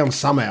ball down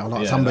somehow,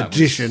 like some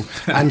magician,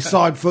 and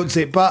side foots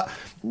it. But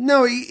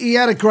no, he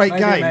had a great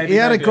game. He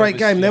had a great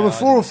game. There were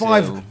 4 or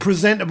 5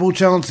 presentable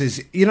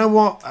chances. You know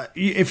what?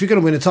 If you're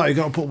going to win a title, you've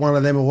got to put one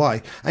of them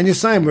away. And you're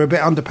saying we're a bit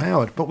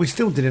underpowered, but we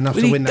still did enough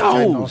to win that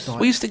game last night.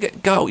 We used to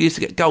get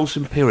goals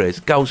from Pires,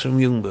 goals from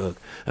Ljungberg,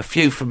 a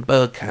few from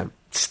Bergkamp,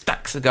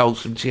 stacks of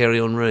goals from Thierry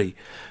Henry.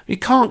 You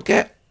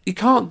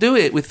can't do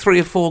it with 3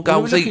 or 4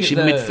 goals each in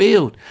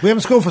midfield. We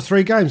haven't scored for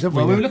 3 games, have we?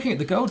 Well, we were looking at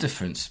the goal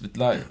difference. With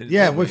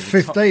with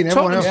 15.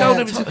 Tottenham's goal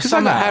difference, because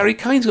Harry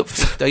Kane's got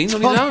 15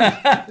 on his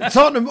own.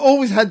 Tottenham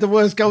always had the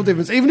worst goal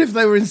difference. Even if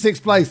they were in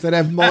 6th place, they'd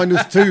have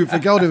 -2 for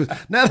goal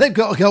difference. Now they've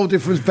got a goal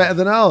difference better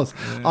than ours.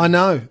 Yeah. I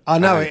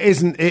know.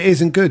 It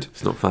isn't good.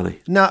 It's not funny.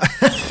 No,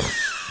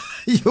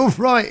 you're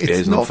right.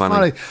 It's not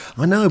funny.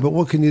 I know, but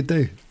what can you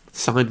do?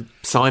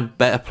 Sign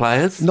better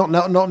players. Not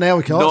now.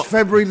 We can't. It's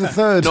February the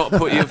 3rd. Not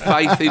put your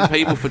faith in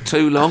people for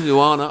too long who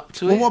aren't up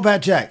to it. Well, what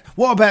about Jack?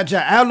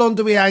 How long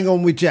do we hang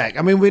on with Jack?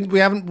 I mean, we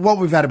haven't. What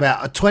we've had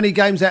about 20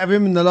 games out of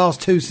him in the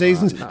last 2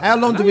 seasons. How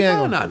long do we hang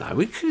on?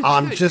 No.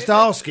 I'm just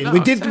asking. We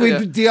did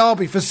with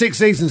Diaby for 6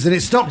 seasons, and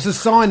it stopped us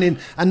signing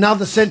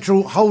another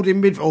central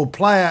holding midfield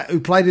player who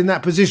played in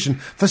that position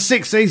for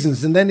 6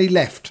 seasons, and then he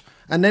left.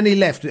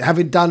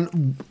 Having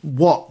done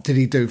what did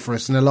he do for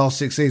us in the last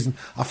 6 seasons?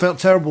 I felt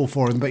terrible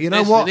for him, but you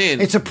know what?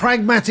 It's a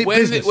pragmatic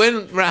business.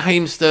 When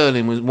Raheem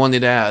Sterling was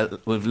wanted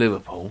out with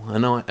Liverpool,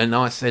 and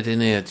I said in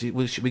here,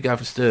 should we go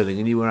for Sterling?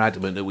 And you were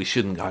adamant that we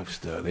shouldn't go for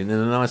Sterling.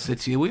 And then I said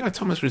to you,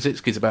 Thomas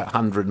Rositzky's about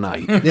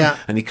 108,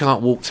 and he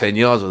can't walk 10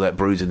 yards with that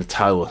bruise in the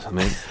toe or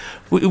something.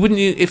 Wouldn't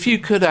you? If you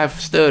could have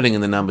Sterling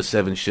in the number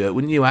 7 shirt,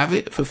 wouldn't you have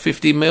it for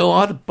 50 mil?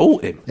 I'd have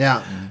bought him.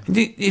 Yeah.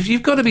 If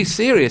you've got to be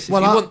serious, if you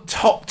want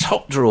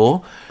top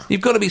draw,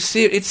 you've got to be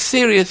serious. It's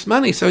serious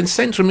money. So in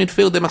central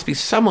midfield, there must be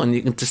someone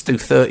you can just do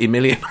 30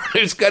 million.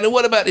 Who's going to?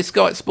 What about this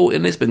guy at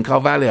Sporting Lisbon,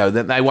 Carvalho?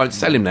 That they won't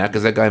sell him now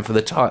because they're going for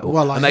the title,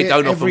 and they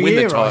don't often win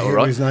the title,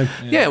 right?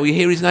 Yeah, we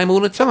hear his name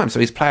all the time. So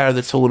he's player of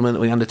the tournament,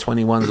 or under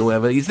 21s or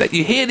whatever.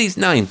 You hear these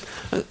names.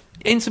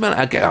 Inter Milan,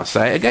 again, I'll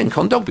say it again,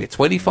 Kondogbia,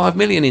 25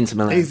 million Inter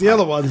Milan. He's the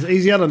other ones.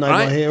 He's the other name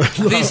I hear.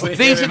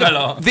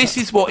 This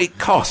is what it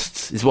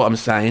costs, is what I'm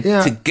saying,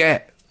 to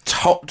get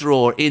top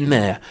drawer in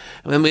there.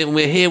 When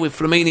we're here with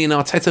Flamini and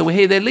Arteta, we're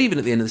here, they're leaving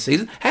at the end of the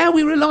season. How are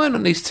we relying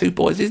on these 2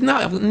 boys? There's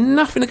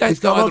nothing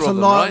against either of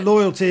them, right?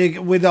 Loyalty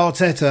with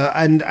Arteta,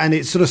 and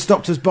it sort of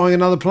stopped us buying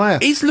another player.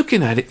 He's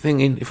looking at it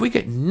thinking, if we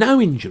get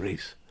no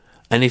injuries,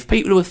 and if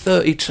people who are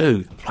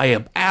 32 play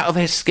out of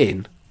their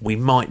skin, we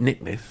might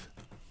nick this.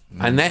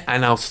 And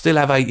I'll still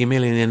have 80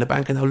 million in the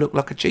bank, and they'll look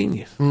like a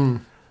genius.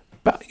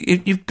 But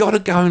you've got to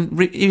go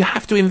and you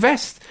have to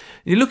invest.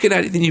 You're looking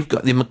at it, then you've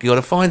got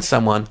to find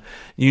someone.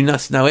 You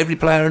must know every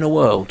player in the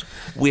world.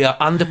 We are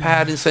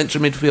underpowered in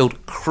central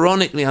midfield,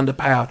 chronically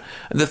underpowered.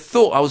 And the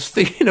thought, I was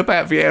thinking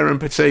about Vieira and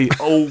Petit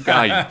all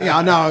game. Yeah,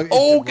 I know.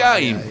 All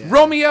game. Yeah.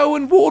 Romeo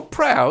and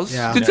Ward-Prowse,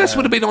 just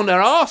would have been on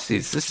their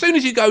arses. As soon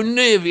as you go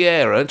near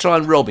Vieira and try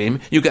and rob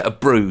him, you get a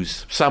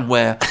bruise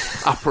somewhere,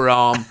 upper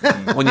arm,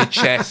 on your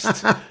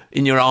chest,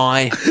 in your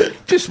eye.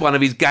 Just one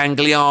of his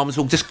gangly arms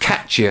will just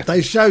catch you.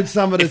 They showed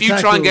some of the tackles. If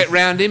you try and get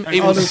round him, he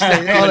will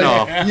snap you in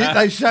half.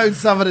 They showed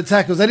some of the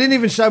tackles. They didn't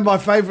even show my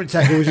favourite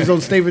tackle, which is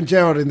on Steven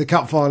Gerrard in the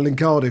cup final in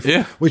Cardiff,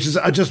 which is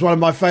just one of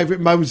my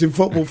favourite moments in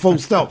football, full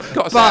stop.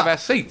 Got us out of our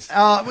seats.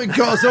 We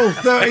got us all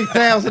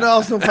 30,000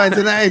 Arsenal fans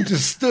in that end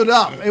just stood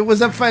up. It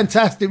was a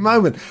fantastic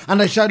moment. And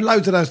they showed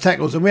loads of those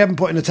tackles, and we haven't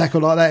put in a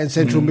tackle like that in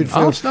central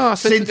midfield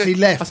since he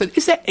left. I said,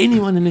 is there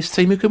anyone in this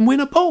team who can win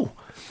a ball?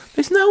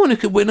 There's no one who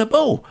could win a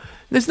ball.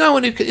 There's no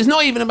one who could. It's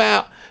not even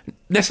about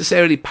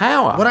necessarily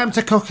power. What happened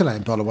to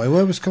Coquelin, by the way?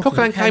 Where was Coquelin?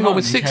 Coquelin came on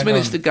with 6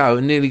 minutes to go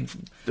and nearly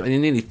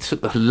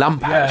took the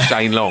lump out of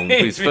Shane Long.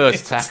 His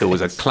first tackle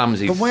was a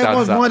clumsy why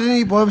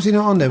was he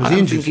not on there? Was he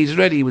injured? I don't think he's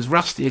ready. He was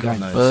rusty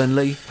against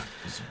Burnley.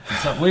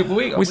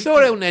 We saw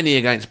El Neni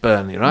against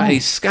Burnley, right? He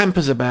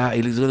scampers about.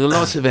 He's got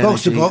lots of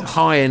energy,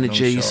 high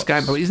energy,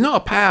 scamper. He's not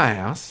a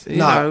powerhouse. You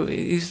know,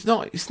 he's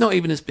not. It's not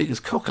even as big as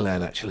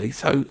Coquelin, actually.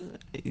 So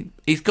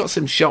he's got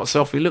some shots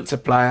off. He looked a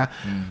player.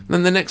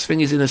 Then the next thing,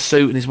 he's in a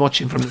suit and he's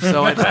watching from the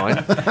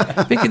sideline,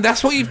 thinking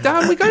that's what you've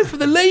done. We're going for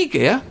the league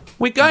here.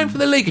 We're going for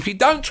the league. If you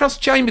don't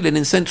trust Chamberlain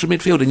in central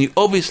midfield, and you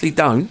obviously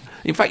don't.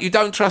 In fact, you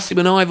don't trust him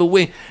in either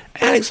wing.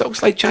 Alex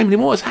Oxlade-Chamberlain,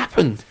 what has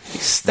happened?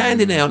 He's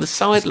standing there on the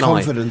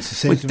sideline.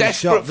 We're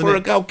desperate for a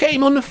goal. Get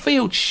him on the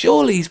field.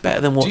 Surely he's better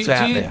than what's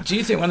out there. Do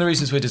you think one of the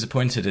reasons we're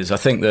disappointed is I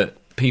think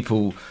that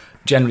people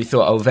generally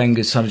thought,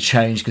 Wenger's trying to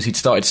change because he'd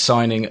started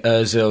signing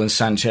Ozil and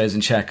Sanchez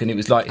and Cech, and it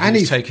was like he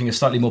was taking a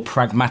slightly more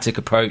pragmatic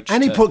approach.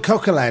 And he put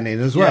Coquelin in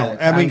as well.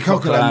 Yeah, I mean,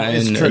 Coquelin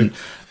is true.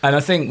 And I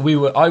think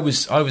I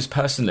was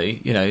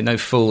personally, no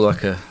fool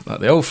like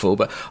the old fool,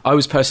 but I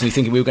was personally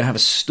thinking we were going to have a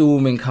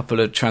storming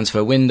couple of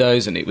transfer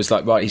windows, and it was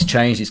like, right, he's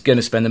changed, he's going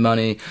to spend the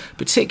money,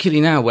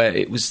 particularly now where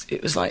it was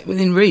like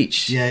within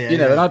reach. Yeah.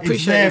 And I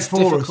appreciate it's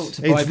difficult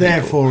to buy It's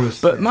there for us.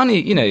 But money,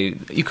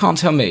 you can't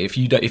tell me if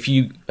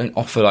you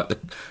offer like the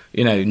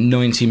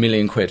 90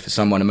 million quid for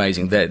someone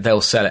amazing,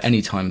 they'll sell at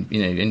any time,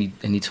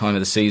 any time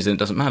of the season. It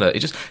doesn't matter. It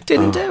just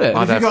didn't do it.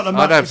 I'd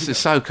have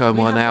Sissoko and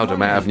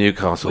Wijnaldum out of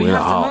Newcastle. We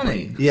have the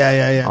money. Yeah.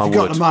 If you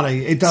got the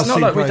money, it does. It's not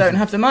seem like crazy. we don't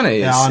have the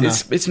money.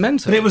 It's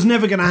mental. But it was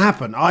never going to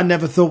happen. I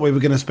never thought we were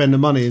going to spend the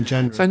money in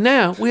January. So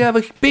now we have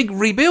a big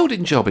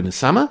rebuilding job in the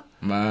summer.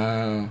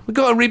 Wow. We've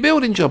got a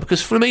rebuilding job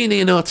because Flamini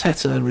and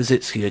Arteta and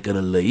Rosicky are going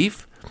to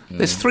leave.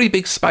 There's 3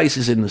 big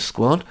spaces in the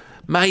squad.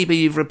 Maybe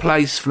you've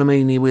replaced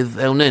Flamini with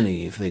El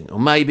Neni, you think. Or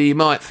maybe you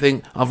might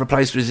think, I've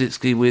replaced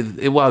Rosicky with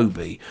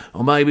Iwobi.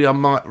 Or maybe I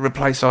might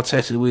replace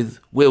Arteta with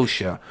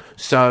Wilshere.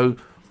 So,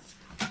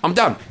 I'm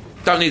done.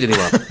 Don't need anyone.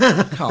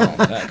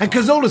 And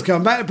Cazorla's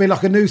coming back, it'd be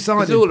like a new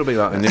signing. Cazorla will be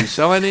like a new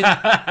signing.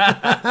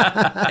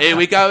 Here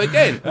we go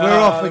again. We're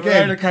off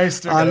again. Roller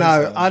coaster.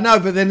 I know,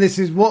 but then this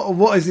is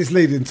what is this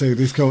leading to?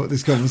 This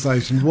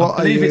conversation. What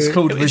I believe it's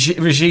called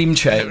regime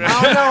change. No,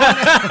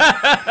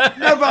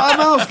 but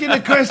I'm asking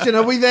a question.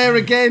 Are we there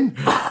again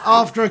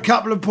after a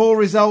couple of poor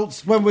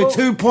results when we're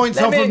 2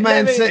 points off of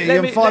Man City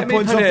and 5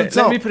 points off the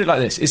top? Let me put it like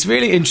this. It's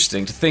really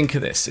interesting to think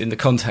of this in the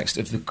context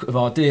of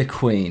our dear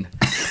Queen.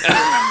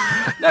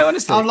 No,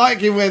 honestly. I'm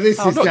liking where this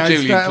is not going.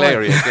 Julian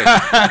Clary again.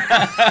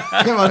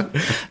 Come on.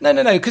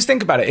 No. Because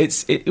think about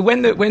it.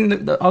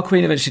 When our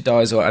Queen eventually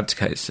dies or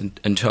abdicates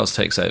and Charles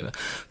takes over,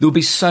 there will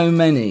be so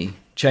many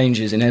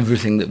changes in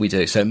everything that we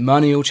do. So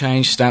money will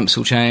change, stamps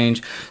will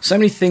change. So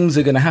many things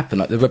are going to happen.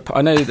 Like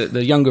I know that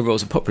the younger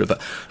royals are popular,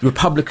 but the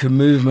Republican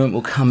movement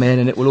will come in,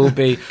 and it will all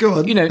be. Go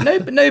on.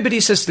 Nobody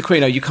says to the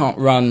Queen, "Oh, you can't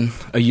run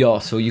a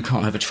yacht, or you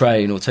can't have a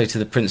train," or say to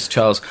the Prince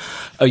Charles,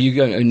 "Oh, you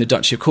don't own the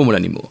Duchy of Cornwall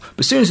anymore."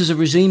 But as soon as there's a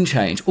regime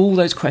change, all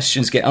those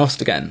questions get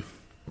asked again.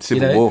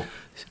 Civil War.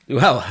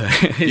 Well,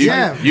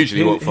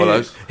 usually what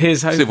follows.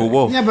 Here's Civil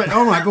War. Yeah, but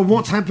all right. But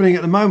what's happening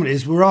at the moment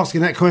is we're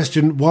asking that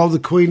question while the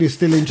Queen is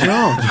still in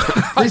charge.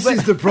 This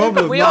is the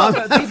problem. We are.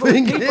 People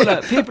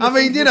I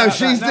mean,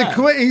 she's the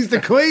Queen. He's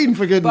the Queen,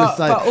 for goodness'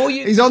 sake.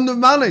 He's on the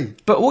money.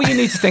 But all you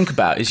need to think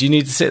about is you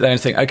need to sit there and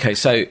think, okay,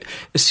 so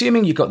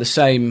assuming you've got the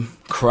same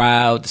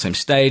crowd, the same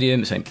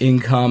stadium, the same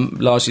income,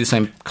 largely the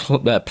same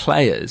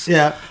players.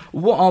 Yeah.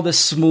 What are the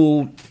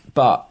small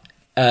but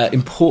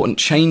important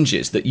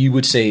changes that you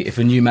would see if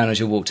a new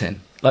manager walked in?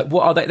 Like,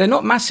 what are they? They're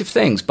not massive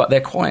things, but they're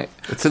quite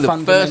So the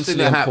first thing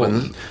that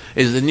happens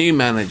is the new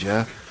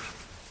manager,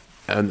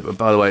 and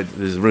by the way,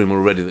 there's a rumour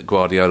already that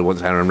Guardiola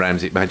wants Aaron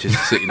Ramsey at Manchester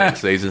City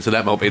next season, so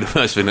that might be the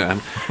first thing that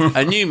happens.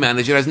 A new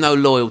manager has no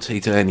loyalty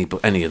to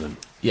any of them.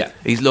 Yeah.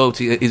 He's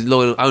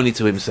loyal only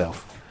to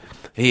himself.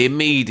 He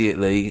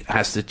immediately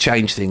has to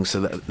change things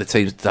so that the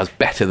team does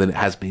better than it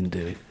has been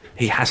doing.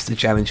 He has to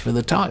challenge for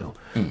the title.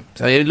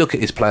 So he'll look at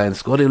his playing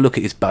squad, he'll look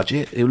at his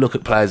budget, he'll look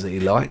at players that he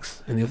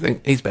likes, and he'll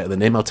think, he's better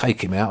than him, I'll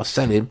take him out, I'll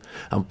sell him,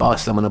 I'll buy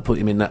someone and put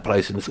him in that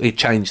place, and he'll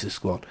change the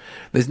squad.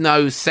 There's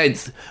no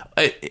sense.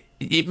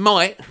 It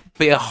might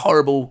be a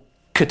horrible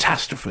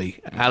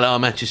catastrophe, a la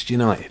Manchester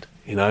United,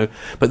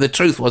 but the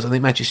truth was, I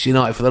think Manchester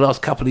United for the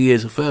last couple of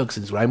years of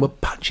Ferguson's reign were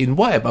punching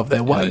way above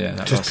their weight.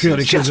 Just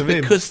purely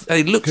because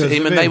they looked at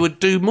him and they would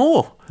do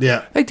more.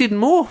 Yeah. They did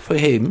more for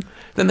him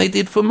than they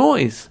did for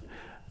Moyes.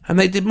 And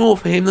they did more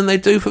for him than they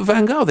do for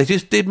Van Gaal. They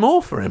just did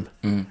more for him.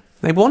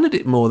 They wanted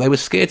it more. They were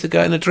scared to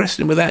go and address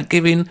him without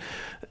giving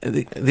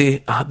the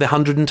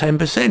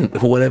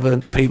 110%, or whatever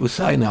people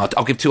say. No,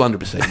 I'll give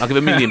 200%. I'll give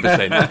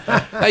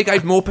 1,000,000%. They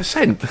gave more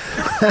percent.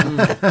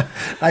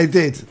 They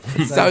did.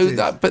 But so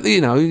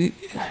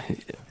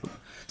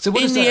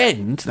in the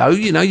end, though,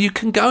 you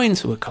can go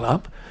into a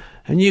club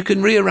and you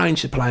can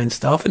rearrange the playing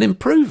staff and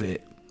improve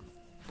it.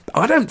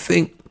 I don't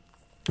think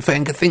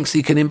Wenger thinks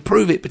he can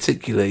improve it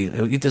particularly.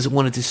 He doesn't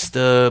want to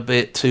disturb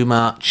it too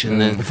much.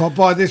 And then, if I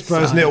buy this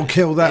person, it'll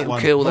kill that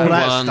one. Kill that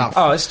one. Stuff.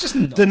 Oh, it's just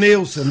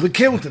Danielson. We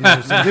killed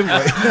Danielson, didn't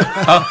we?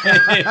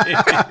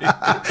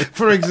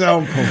 For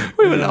example,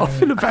 we were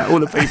laughing about all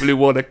the people who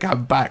want to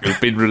come back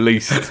who've been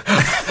released.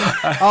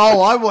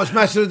 I watched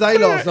Match of the Day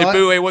last night.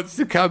 Ibue wants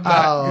to come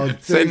back.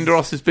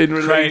 Sendros has been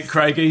released.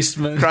 Craig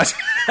Eastman.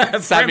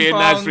 Sammy and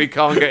Nasri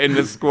can't get in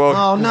the squad.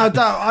 Oh no!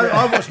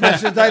 I watched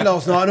Match of the Day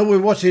last night, and all we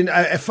were watching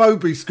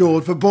Phobie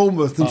scored for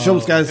Bournemouth, and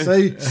Schultz goes,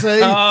 see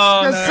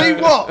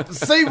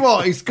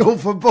what he scored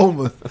for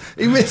Bournemouth.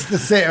 He missed the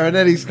sitter, and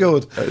then he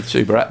scored.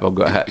 Chuba Atbon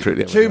got a hat trick.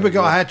 Chuba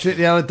got a hat trick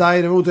the other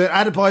day. They're all doing.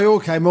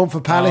 Adebayor came on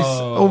for Palace,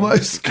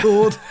 almost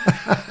scored.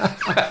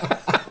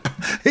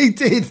 He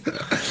did.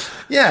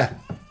 Yeah.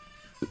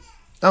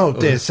 Oh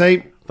dear,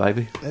 see,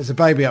 baby. There's a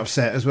baby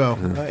upset as well.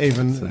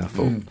 Even our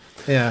fault.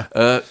 Yeah.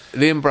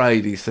 Liam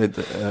Brady said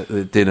that, at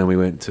the dinner we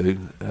went to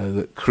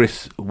that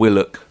Chris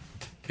Willock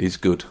is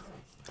good.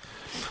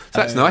 So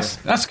that's nice.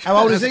 That's good.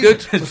 How old is he?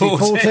 Good.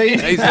 14.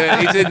 He's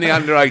in the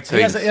under 18.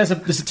 There's a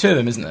two of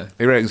them, isn't there?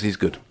 He reckons he's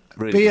good.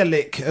 Really.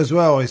 Bielik as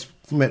well is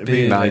meant to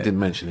be. No, he didn't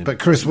mention him. But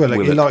Chris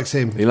Willock, he likes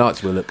him. He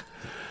likes Willock.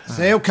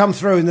 So he'll come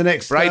through in the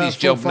next. Brady's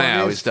 4 job or 5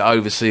 now years. is to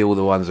oversee all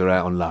the ones that are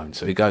out on loan.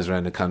 So he goes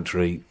around the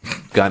country,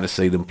 going to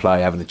see them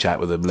play, having a chat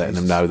with them, letting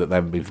them know that they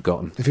haven't been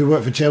forgotten. If he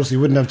worked for Chelsea, he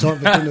wouldn't have time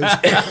for dinners.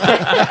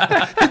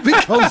 He'd be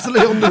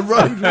constantly on the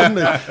road, wouldn't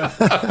he?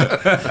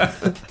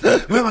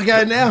 Where am I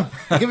going now?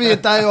 Give me a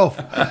day off.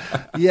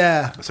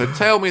 Yeah. So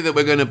tell me that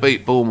we're going to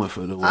beat Bournemouth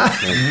at the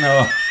weekend.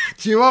 No.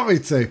 Do you want me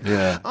to?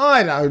 Yeah.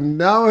 I don't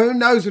know. Who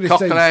knows what his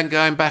team? Coquelin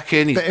going back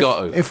in, he's But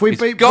got to. If we He's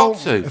beat got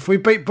to. If we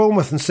beat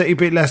Bournemouth and City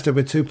beat Leicester,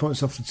 we're 2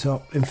 points off the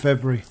top in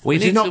February. We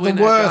Which need is not to the win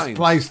our worst games.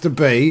 place to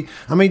be.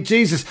 I mean,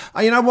 Jesus.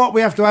 You know what?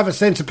 We have to have a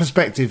sense of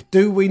perspective.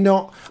 Do we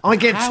not? I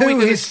get How are we too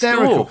gonna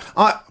hysterical.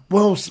 score?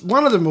 Well,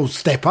 one of them will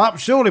step up.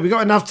 Surely we've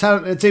got enough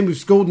talent in the team who've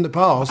scored in the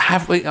past.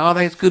 Have we? Are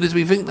they as good as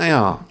we think they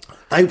are?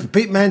 They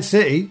beat Man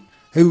City,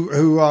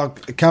 who are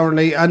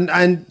currently,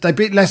 and they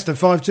beat Leicester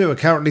 5-2, are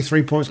currently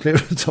 3 points clear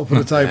at the top of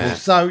the table.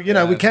 So,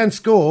 we can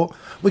score.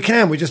 We're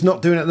just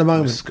not doing it at the We're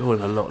moment.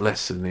 scoring a lot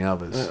less than the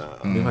others.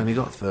 We've only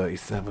got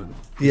 37.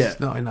 Yeah. There's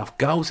not enough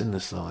goals in the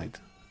side.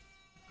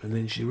 And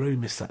then Giroud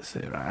missed that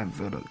sitter at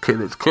Anfield.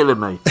 It's killing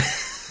me.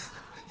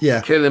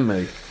 Yeah. Killing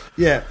me.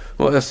 Yeah.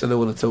 What else did I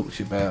want to talk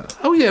to you about?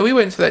 Oh, yeah, we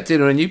went to that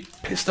dinner and you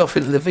pissed off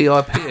into the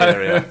VIP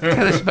area.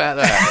 Tell us about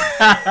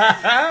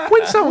that.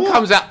 When someone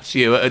comes up to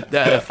you at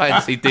a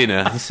fancy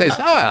dinner and says,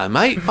 "Oh, hello,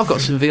 mate, I've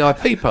got some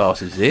VIP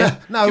passes here.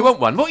 No. Do you want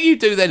one?" What you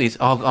do then is,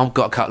 I've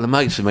got a couple of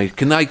mates with me.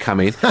 Can they come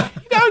in? You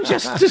don't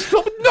just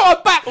not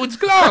a backwards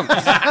glance.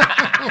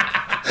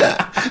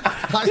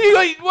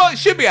 What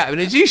should be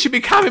happening is you should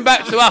be coming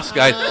back to us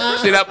going,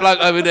 "See that bloke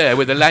over there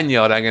with the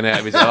lanyard hanging out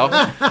of his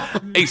arse?"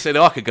 He said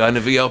I could go in the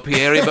VIP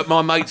area, but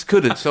my mates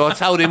couldn't, so I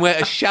told him where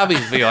to shove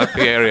his VIP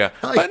area.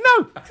 But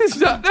no, it's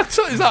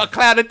like a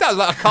cloud of dust,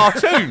 like a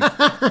cartoon.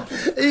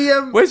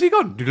 Where's he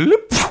gone?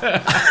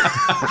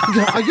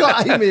 I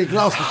got Amy a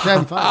glass of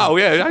champagne. Oh,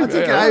 yeah. I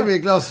took Amy a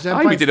glass of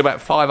champagne. Amy did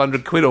about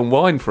 500 quid on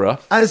wine for her.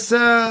 As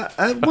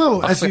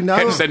you know,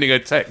 Kept sending her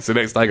texts the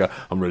next day, go,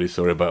 "I'm really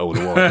sorry about all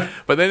the wine."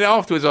 But then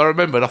afterwards, I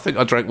remembered, I think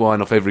I drank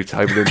wine off every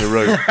table in the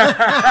room.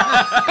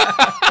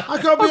 I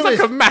can't be It was like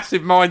honest. a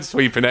massive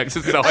mind-sweeping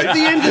exercise. At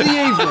the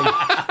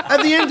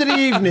end of the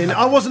evening,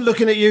 I wasn't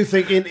looking at you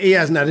thinking he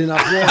hasn't had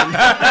enough wine.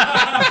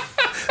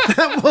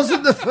 That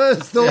wasn't the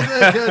first thought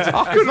that occurred to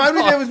me. If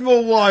only there was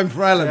more wine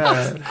for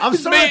Alan. I'm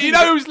sorry. You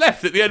know who's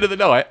left at the end of the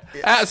night?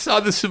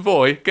 Outside the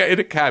Savoy, getting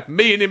a cab.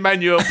 Me and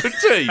Emmanuel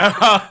Petit.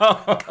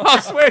 I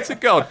swear to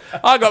God,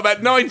 I got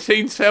about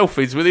 19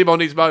 selfies with him on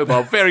his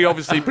mobile, very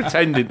obviously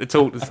pretending to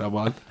talk to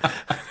someone.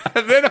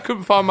 And then I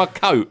couldn't find my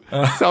coat.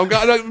 So I'm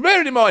going,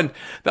 bearing in mind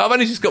that I've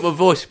only just got my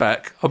voice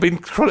back. I've had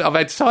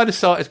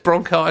sinusitis,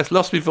 bronchitis,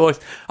 lost my voice.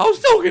 I was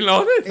talking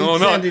like this all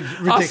night. sounded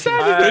ridiculous. I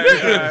sounded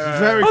ridiculous.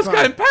 Very I was funny.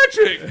 going,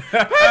 Patrick,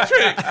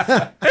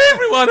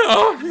 everyone at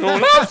Arsenal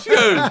loves you.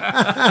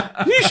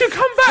 You should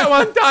come back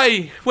one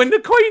day when the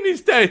Queen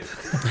is dead.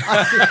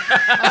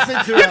 I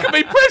said to You her, can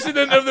be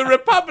President of the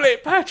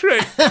Republic,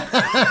 Patrick.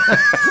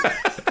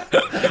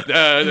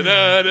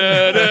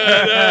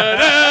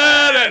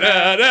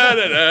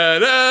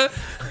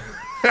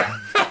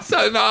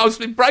 So no, I was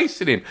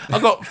embracing him. I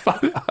got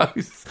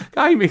photos.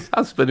 Amy's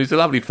husband, who's a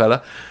lovely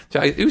fella,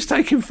 he was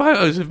taking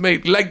photos of me,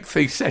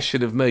 lengthy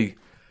session of me.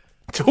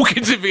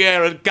 Talking to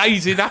Vieira and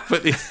gazing up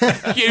at this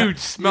huge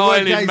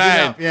smiling gazing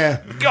man. up,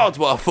 yeah. God,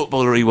 what a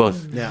footballer he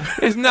was. Yeah.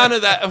 There's none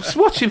of that. I was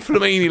watching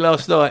Flamini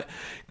last night.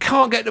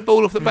 Can't get the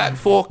ball off the back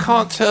four.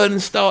 Can't turn and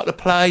start the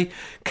play.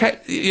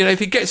 If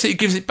he gets it, he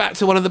gives it back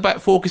to one of the back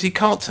four because he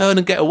can't turn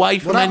and get away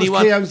from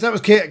anyone. That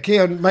was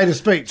Keown made a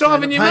speech.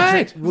 Driving you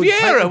mad. Patrick would take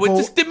Vieira the would ball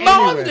just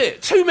demand anywhere.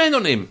 it. 2 men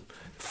on him.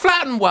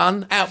 Flatten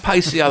one,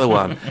 outpace the other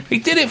one. He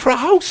did it for a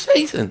whole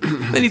season.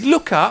 Then he'd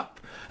look up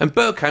and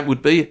Bergkamp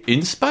would be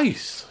in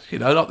space.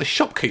 Like the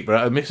shopkeeper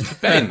out of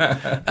Mr. Ben.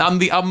 I'm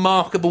the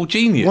unmarkable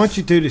genius. Why'd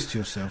you do this to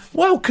yourself?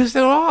 Well, because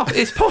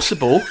it's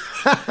possible.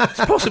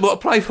 It's possible to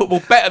play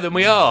football better than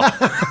we are.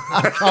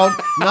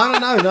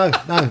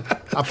 No.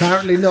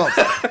 Apparently not.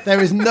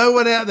 There is no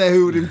one out there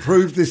who would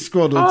improve this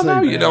squad or I know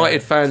team.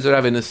 United fans are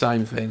having the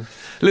same thing.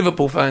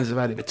 Liverpool fans have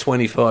had it for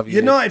 25 years.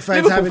 United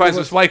fans Liverpool having fans it-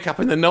 just wake up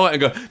in the night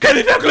and go, "Get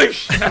it,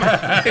 Douglas!"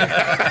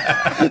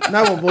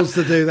 No one wants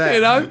to do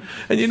that.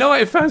 And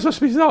United fans must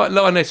be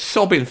lying there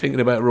sobbing thinking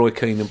about Roy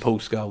Keane and Paul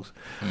Scholes.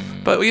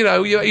 But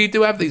you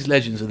do have these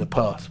legends of the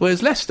past,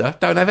 whereas Leicester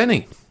don't have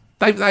any.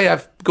 They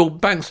have Gordon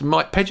Banks and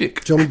Mike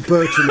Pedgick. John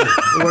Burton, or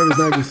whatever his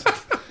name is.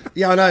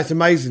 Yeah, I know, it's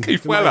amazing. Keith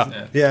It's Weller.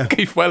 amazing. Yeah.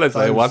 Keith Weller's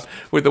there one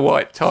with the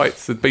white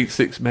tights that beat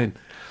 6 men.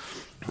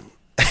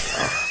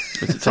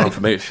 It's time for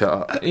me to shut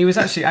up. He was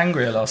actually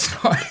angrier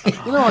last night.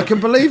 I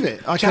can believe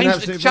it. I can Change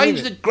absolutely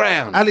believe the it.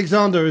 ground.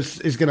 Alexander is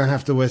going to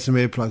have to wear some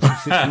earplugs.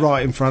 He sits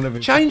right in front of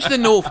him. Change the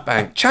North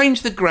Bank.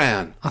 Change the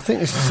ground. I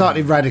think it's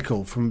slightly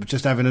radical from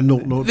just having a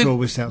 0-0 draw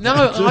with Southampton.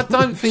 No, I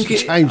don't think it.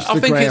 Change I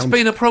the think it's ground.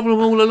 been a problem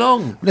all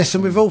along.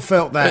 Listen, we've all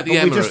felt that, At the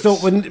but we just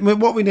Emirates. thought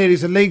what we need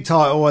is a league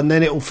title, and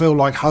then it will feel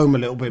like home a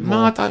little bit more.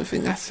 No, I don't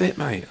think that's it,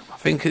 mate. I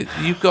think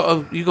you've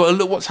got to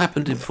look what's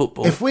happened in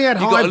football. If we had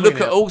you've got to Highbury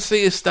look at all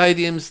Theatre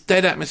stadiums,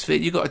 dead atmosphere.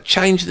 You've got to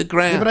change the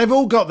ground. Yeah, but they've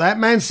all got that.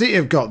 Man City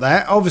have got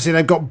that. Obviously,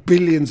 they've got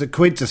billions of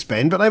quid to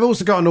spend, but they've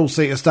also got an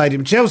all-seater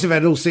stadium. Chelsea have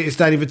had an all-seater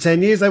stadium for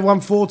 10 years. They've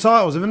won 4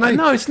 titles, haven't they?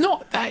 No, it's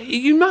not that.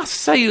 You must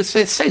say there's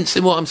sense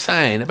in what I'm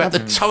saying about the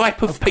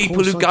type of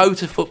people who go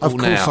to football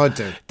now. Of course I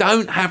do.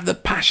 Don't have the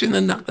passion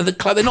and the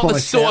club. They're not the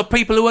sort of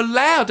people who are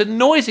loud and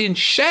noisy and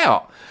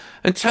shout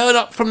and turn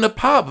up from the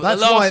pub at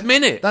the last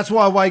minute. That's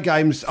why away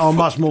games are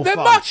much more fun.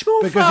 They're much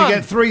more because fun. You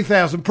get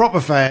 3,000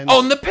 proper fans.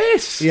 On the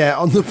piss. Yeah,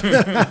 on the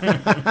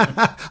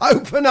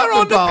Open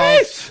up the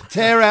bars,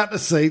 tear out the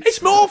seats.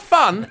 It's more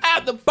fun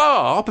at the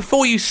bar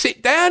before you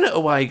sit down at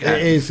away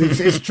games. It is.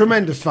 It's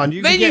tremendous fun.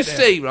 Then you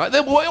see, right,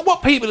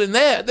 what people in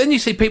there, then you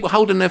see people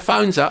holding their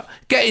phones up,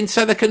 getting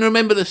so they can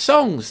remember the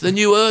songs. The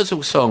new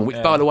Ozil song,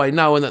 which, by the way,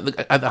 no one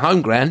at the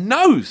home ground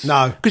knows.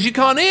 No. Because you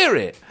can't hear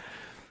it.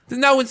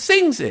 No one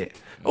sings it.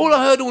 All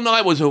I heard all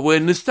night was,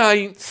 when the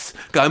Saints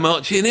go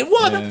marching in.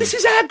 What? Yeah. This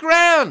is our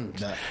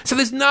ground. No. So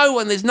there's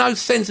no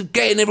sense of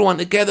getting everyone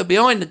together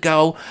behind the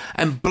goal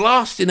and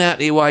blasting out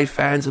the away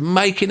fans and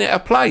making it a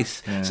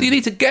place. Yeah. So you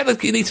need to get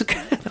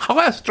a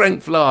higher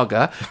strength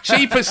lager,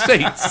 cheaper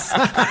seats,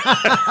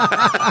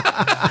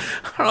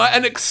 right,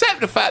 and accept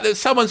the fact that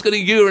someone's going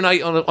to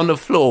urinate on the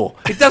floor.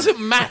 It doesn't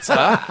matter,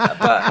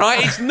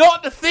 right? It's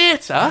not the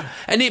theatre,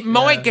 and it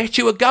might get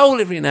you a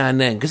goal every now and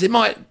then because it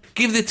might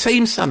give the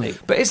team something.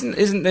 But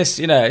isn't this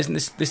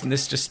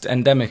just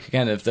endemic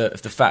again of the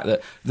fact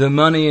that the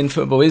money in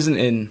football isn't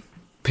in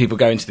people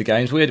going to the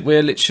games?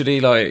 We're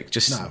literally like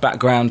just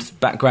background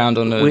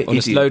on a load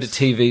of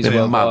TVs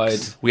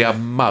worldwide. We are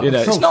mugs. You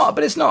know,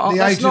 it's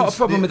not a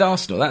problem with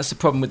Arsenal. That's the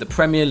problem with the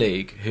Premier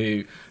League,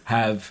 who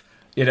have.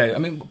 You know, I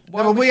mean,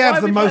 we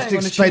have the most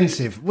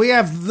expensive. We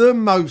have the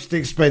most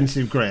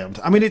expensive ground.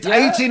 I mean, it's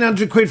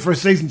 1,800 quid for a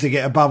season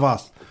ticket above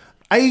us.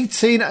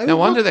 18. No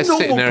wonder they're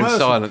sitting there in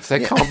silence. They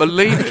can't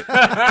believe it.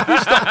 If you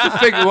stop to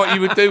figure what you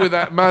would do with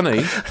that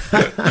money.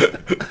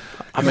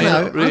 I mean,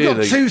 really. I've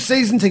got 2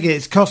 season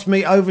tickets. Cost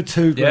me over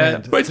 $2,000.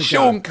 Yeah, when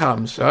Sean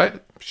comes, right?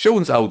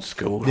 Sean's old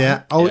school.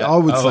 Yeah, I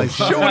would say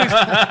so. Sean is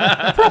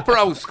proper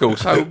old school.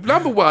 So,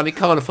 number one, he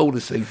can't afford a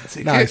season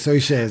ticket. No, so he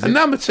shares it. And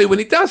number two, when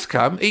he does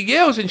come, he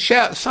yells and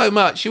shouts so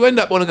much, you end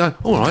up wanting to go,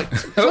 all right.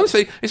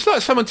 Honestly, it's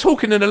like someone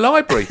talking in a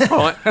library.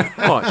 All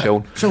right,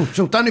 Sean.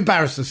 Sean, don't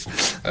embarrass us.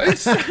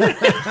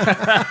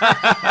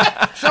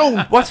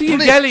 Sean, what are you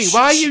yelling?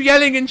 Why are you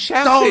yelling and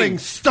shouting? Darling,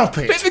 stop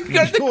it.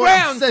 The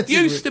ground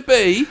used to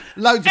be.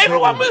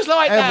 Everyone was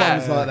like that. Everyone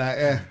was like that,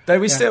 yeah. Though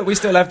we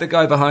still have the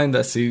guy behind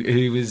us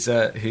who was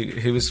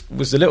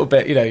a little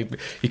bit, you know,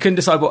 he couldn't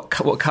decide what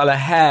colour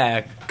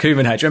hair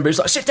Koeman had. Do you remember? He was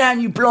like, sit down,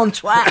 you blonde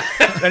twat.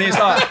 And he's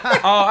like,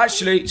 oh,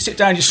 actually, sit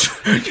down, you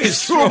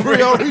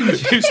strawberry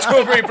orange. You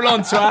strawberry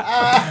blonde twat.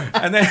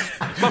 And then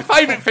my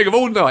favourite thing of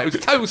all night was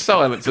total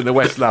silence in the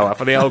West Lower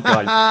for the old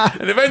game.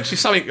 And eventually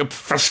something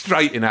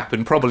frustrating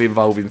happened, probably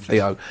involving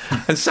Theo.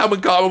 And someone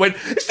got up and went,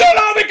 it's not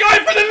like we're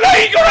going for the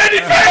league or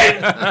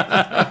anything!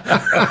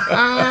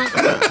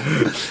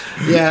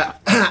 Yeah,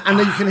 and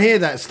then you can hear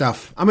that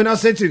stuff. I mean, I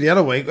said to you the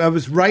other week, it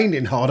was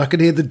raining hard. I could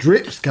hear the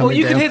drips coming down. Well,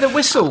 you can hear the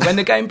whistle when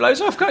the game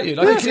blows off, can't you?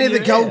 Like, you can hear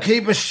the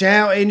goalkeeper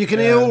shouting. You can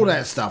hear all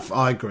that stuff.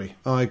 I agree.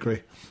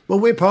 Well,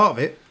 we're part of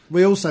it.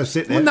 We also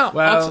sit there.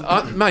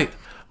 Mate,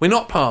 we're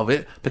not part of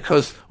it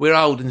because we're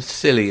old and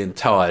silly and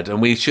tired,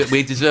 and we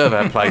deserve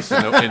our place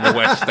in the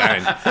West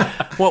End.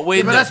 But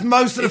that's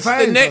most of the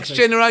fans. The next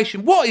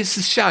generation. What is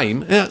the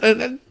shame?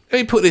 Let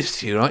me put this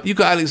to you, right? You've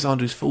got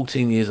Alexander, who's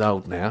 14 years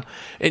old now.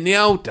 In the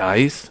old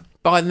days,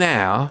 by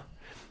now,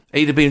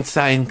 he'd have been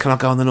saying, can I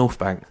go on the North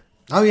Bank?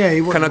 Oh, yeah.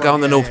 Can I go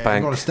on the North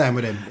Bank? I've got to stand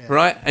with him. Yeah.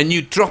 Right? And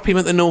you'd drop him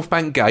at the North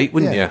Bank gate,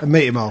 wouldn't you? And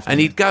meet him after. And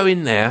he'd go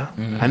in there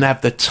and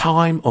have the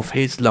time of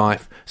his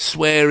life,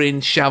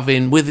 swearing,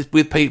 shoving,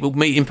 with people,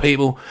 meeting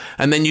people.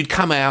 And then you'd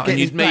come out and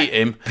you'd meet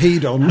him.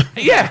 Peed on.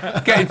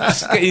 Yeah. Get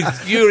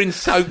his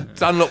urine-soaked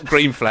Dunlop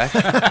green flash.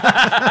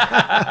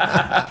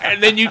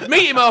 And then you'd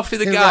meet him after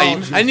the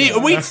game. And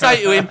we'd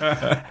say to him,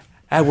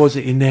 how was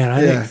it in there,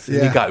 Alex? Yeah.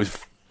 And he'd go, it was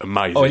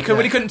amazing. Oh, he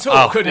couldn't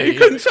talk, could he? He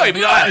couldn't talk. He'd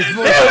be like,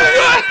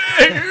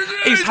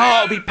 his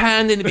heart would be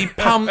pounding, it'd be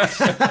pumped.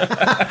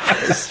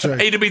 It's true.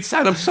 He'd have been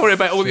saying, I'm sorry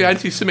about all the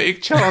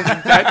anti-Semitic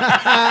chanting, Dad.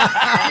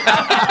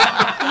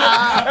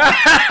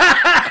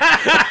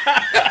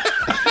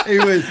 He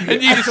was.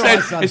 And you just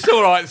said, it's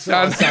all right,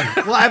 son.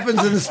 What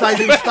happens in the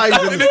stadium stays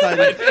in the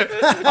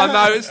stadium. I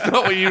know, it's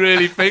not what you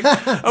really think.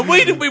 And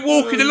we'd have been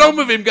walking along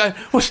with him going,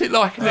 what's it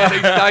like in there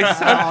these days,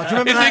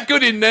 son? Is it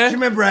good in there? Do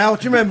you remember, Al?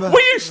 Do you remember?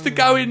 We used to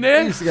go in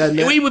there.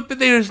 But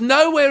there is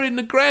nowhere in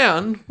the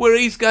ground where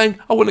he's going,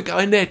 I want to go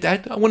in there,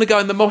 Dad. I want to go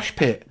in the mosh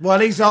pit. Well,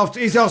 he's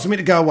asking me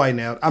to go away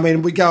now. I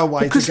mean, we go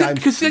away to games.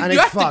 Because you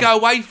have to go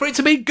away for it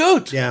to be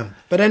good. Yeah,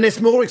 but then it's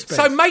more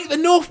expensive. So make the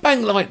North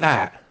Bank like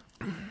that.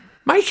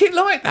 Make it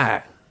like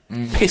that.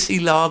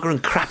 pissy lager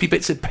and crappy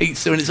bits of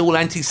pizza, and it's all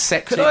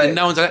antiseptic, and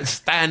no one's allowed to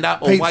stand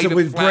up or Pizza wave a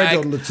with flag.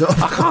 bread on the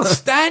top. I can't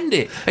stand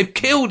it. They've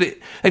killed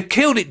it. They've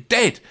killed it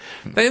dead.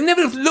 They've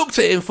never looked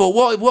at it and thought,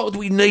 what do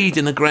we need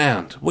in the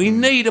ground? We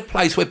need a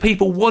place where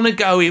people want to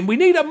go in. We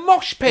need a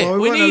mosh pit. Well,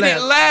 we need it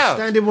loud.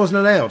 Standing wasn't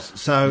allowed,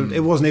 so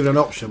it wasn't even an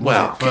option. Was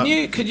Well,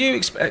 it? Could you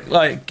expect,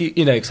 like,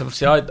 you know, because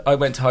obviously I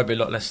went to Highbury a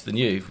lot less than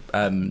you,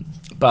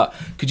 but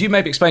could you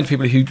maybe explain to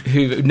people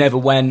who never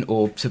went,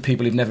 or to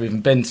people who've never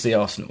even been to see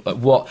Arsenal, like,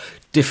 what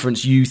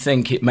difference you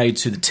think it made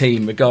to the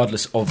team,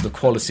 regardless of the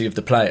quality of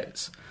the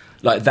players,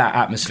 like that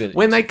atmosphere?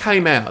 When they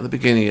came out at the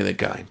beginning of the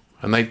game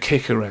and they'd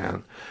kick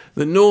around,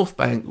 the North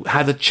Bank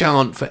had a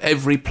chant for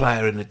every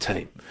player in the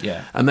team.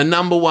 Yeah. And the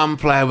number one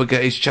player would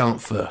get his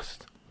chant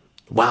first.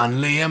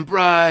 One Liam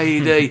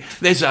Brady.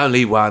 There's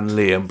only one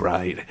Liam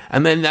Brady.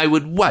 And then they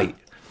would wait.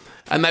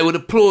 And they would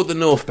applaud the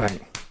North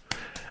Bank.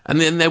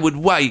 And then they would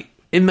wait.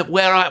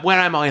 Where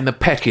am I in the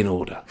pecking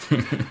order?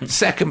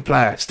 Second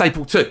player,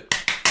 Staple 2.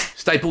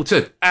 Staple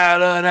 2.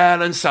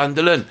 Alan,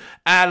 Sunderland.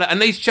 Alan.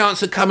 And these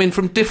chants are coming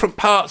from different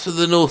parts of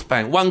the North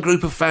Bank. One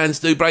group of fans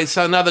do Brady,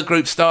 so another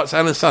group starts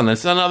Alan Sunderland,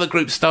 so another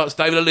group starts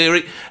David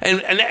O'Leary,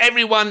 and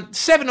everyone,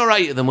 7 or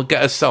 8 of them would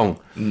get a song.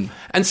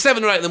 And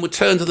 7 or 8 of them would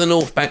turn to the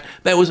North Bank.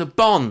 There was a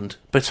bond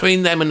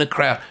between them and the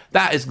crowd.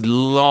 That is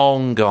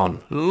long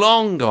gone.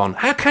 Long gone.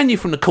 How can you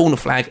from the corner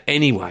flag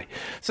anyway?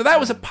 So that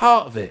was a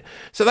part of it.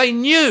 So they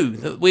knew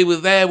that we were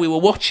there, we were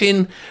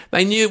watching.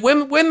 They knew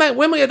when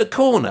we had a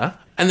corner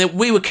and then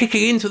we were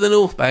kicking into the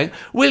North Bank,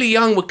 Willie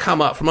Young would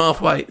come up from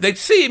halfway. They'd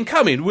see him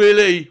coming.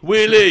 Willie.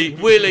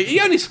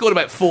 He only scored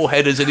about 4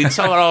 headers in his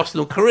entire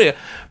Arsenal career,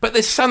 but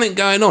there's something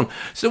going on.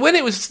 So when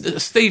it was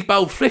Steve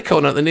Bold flick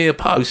on at the near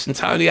post and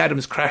Tony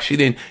Adams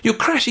crashing in, you're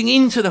crashing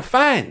into the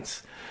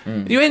fans.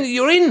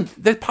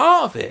 They're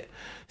part of it.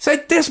 So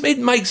it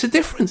makes a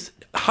difference.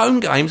 Home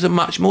games are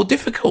much more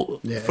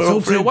difficult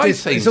for away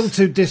teams. It's all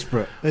too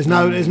disparate. There's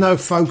no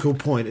focal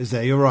point, is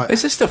there? You're right.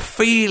 It's just a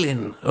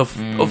feeling of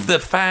the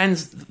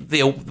fans,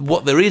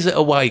 what there is at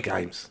away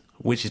games,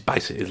 which is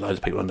basically loads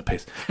of people on the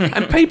piss.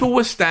 And people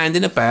were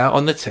standing about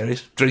on the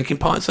terrace drinking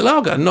pints of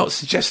lager. I'm not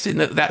suggesting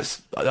that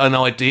that's an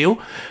ideal,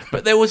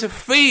 but there was a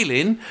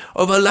feeling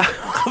of a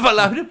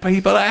load of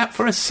people out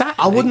for a Saturday.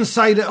 I wouldn't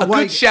say that a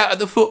good shout at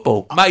the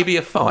football, maybe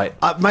a fight.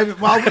 That's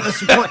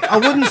the point. I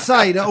wouldn't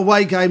say that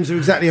away games are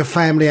exactly a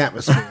family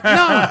atmosphere.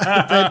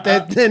 No,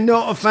 they're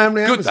not a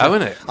family good atmosphere. though,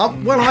 isn't it?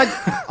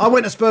 I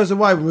went to Spurs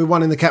away when we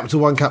won in the Capital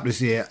One Cup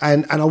this year,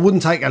 and I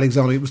wouldn't take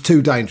Alexandria. It was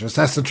too dangerous.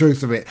 That's the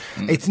truth of it.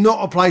 It's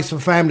not a place for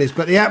families,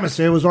 but the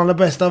atmosphere was one of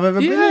the best I've ever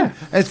been in.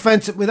 It's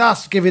fantastic, with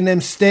us giving them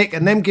stick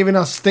and them giving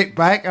us stick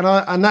back,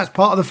 and that's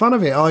part of the fun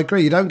of it. I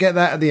agree. You don't get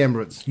that at the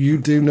Emirates. You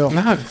do not.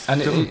 No,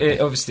 and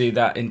it obviously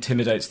that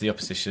intimidates the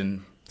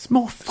opposition. It's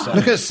more fun.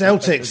 Look at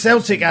Celtic.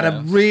 Celtic had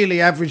a really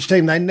average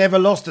team. They never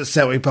lost at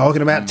Celtic Park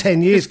in about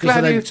 10 years because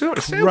of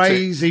their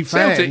crazy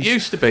fans. Celtic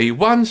used to be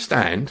one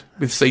stand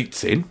with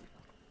seats in.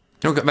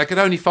 They could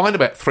only find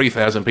about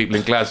 3,000 people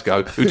in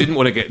Glasgow who didn't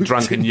want to get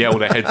drunk and yell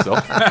their heads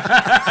off.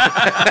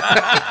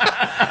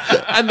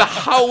 And the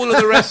whole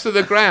of the rest of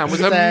the ground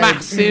was a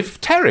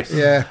massive terrace.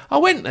 Yeah. I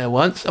went there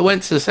once. I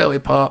went to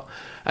Celtic Park,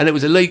 and it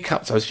was a League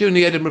Cup. So I was during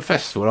the Edinburgh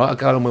Festival, right? I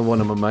got on with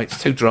one of my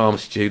mates, 2 drama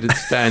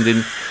students,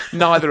 standing.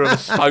 Neither of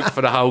us spoke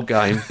for the whole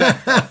game.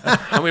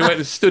 And we went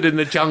and stood in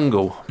the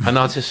jungle, and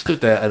I just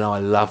stood there, and I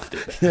loved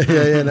it.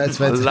 Yeah, that's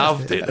fantastic. I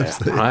loved it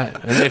there, right?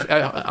 And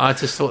I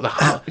just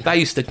thought they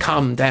used to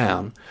come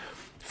down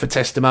for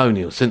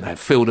testimonials, didn't they?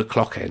 Fill the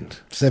clock end.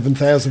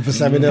 7,000 for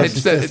Sammy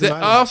Nelson's the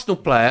Arsenal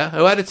player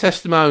who had a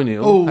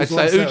testimonial, I'd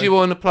say, who do you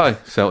want to play?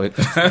 Celtic.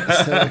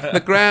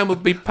 The ground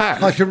would be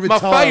packed. My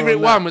favourite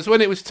one was when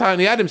it was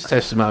Tony Adams'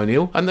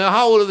 testimonial, and the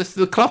whole of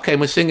the clock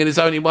end was singing "There's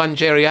Only One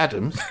Jerry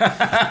Adams,"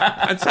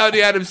 and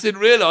Tony Adams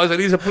didn't realise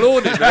that he's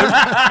applauding them.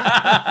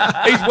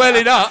 He's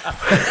welling up.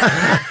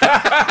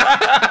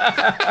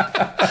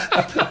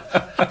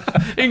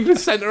 England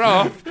centre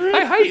half.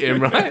 They hate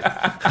him, right?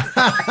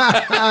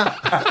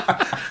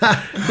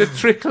 The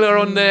trickler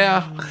on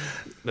there.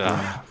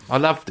 I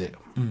loved it.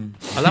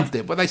 I loved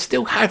it. But they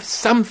still have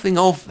something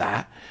of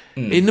that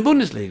in the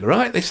Bundesliga,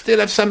 right? They still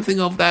have something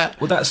of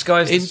that. Well, that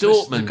guy's in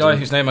Dortmund. The guy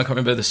whose name I can't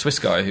remember, the Swiss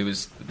guy who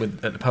was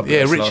at the pub.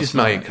 Yeah, Rich's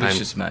mate.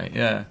 Rich's mate,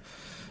 yeah.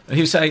 And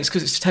he was saying it's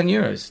because it's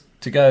 €10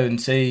 to go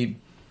and see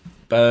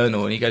Bern,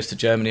 or he goes to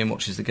Germany and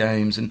watches the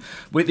games. And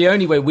the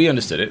only way we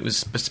understood it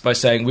was by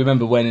saying,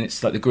 remember when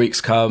it's like the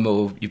Greeks come,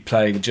 or you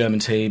play a German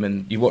team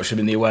and you watch them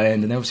in the away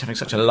end, and they're always having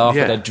such a laugh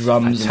at their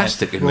drums.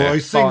 Fantastic in there. Well, I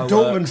think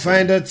Dortmund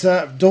fans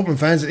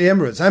at the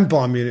Emirates and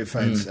Bayern Munich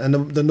fans, and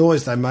the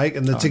noise they make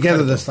and the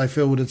togetherness they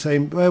feel with the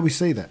team. Where we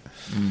see that.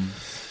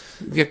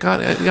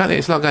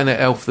 It's like going to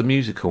Elf the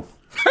musical.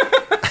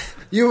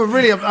 You were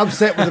really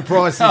upset with the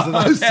prices of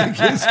those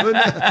tickets.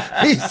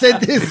 He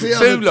said this the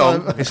other too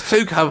long, time. it's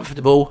too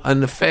comfortable,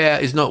 and the fare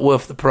is not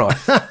worth the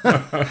price.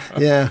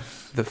 Yeah.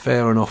 The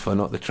fare on offer,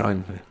 not the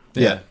train fare.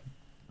 Yeah.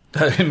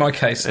 In my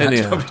case,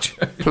 that's probably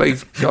true.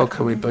 Please, God,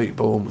 can we beat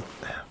Bournemouth?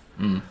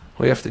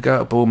 We have to go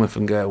to Bournemouth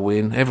and get a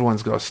win.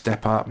 Everyone's got to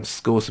step up and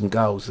score some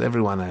goals.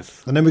 Everyone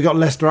has. And then we got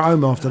Leicester at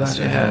home after that.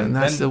 Yeah, and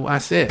that's it.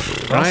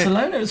 Right?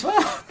 Barcelona as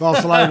well.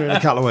 Barcelona in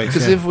a couple of weeks.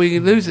 Because if we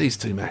lose these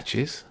 2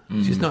 matches,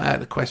 which is not out of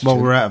the question. Well,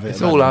 we're out of it.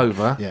 It's all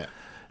over. Yeah.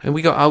 And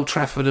we got Old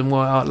Trafford and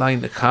White Hart Lane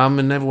to come,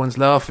 and everyone's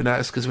laughing at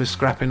us because we're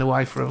scrapping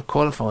away for a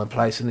qualifying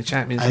place in the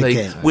Champions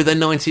League with a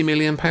 £90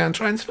 million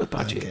transfer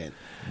budget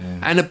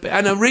and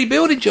a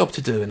rebuilding job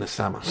to do in the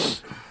summer.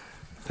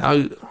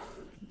 So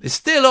it's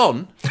still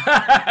on,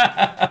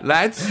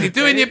 lads. You're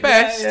doing your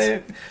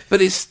best,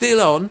 but it's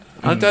still on.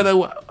 I don't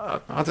know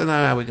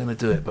how we're going to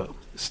do it, but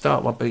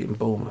start by beating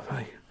Bournemouth.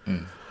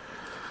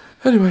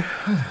 Anyway,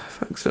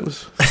 thanks. That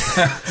was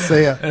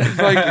see ya.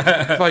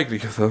 Vaguely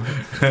cathartic.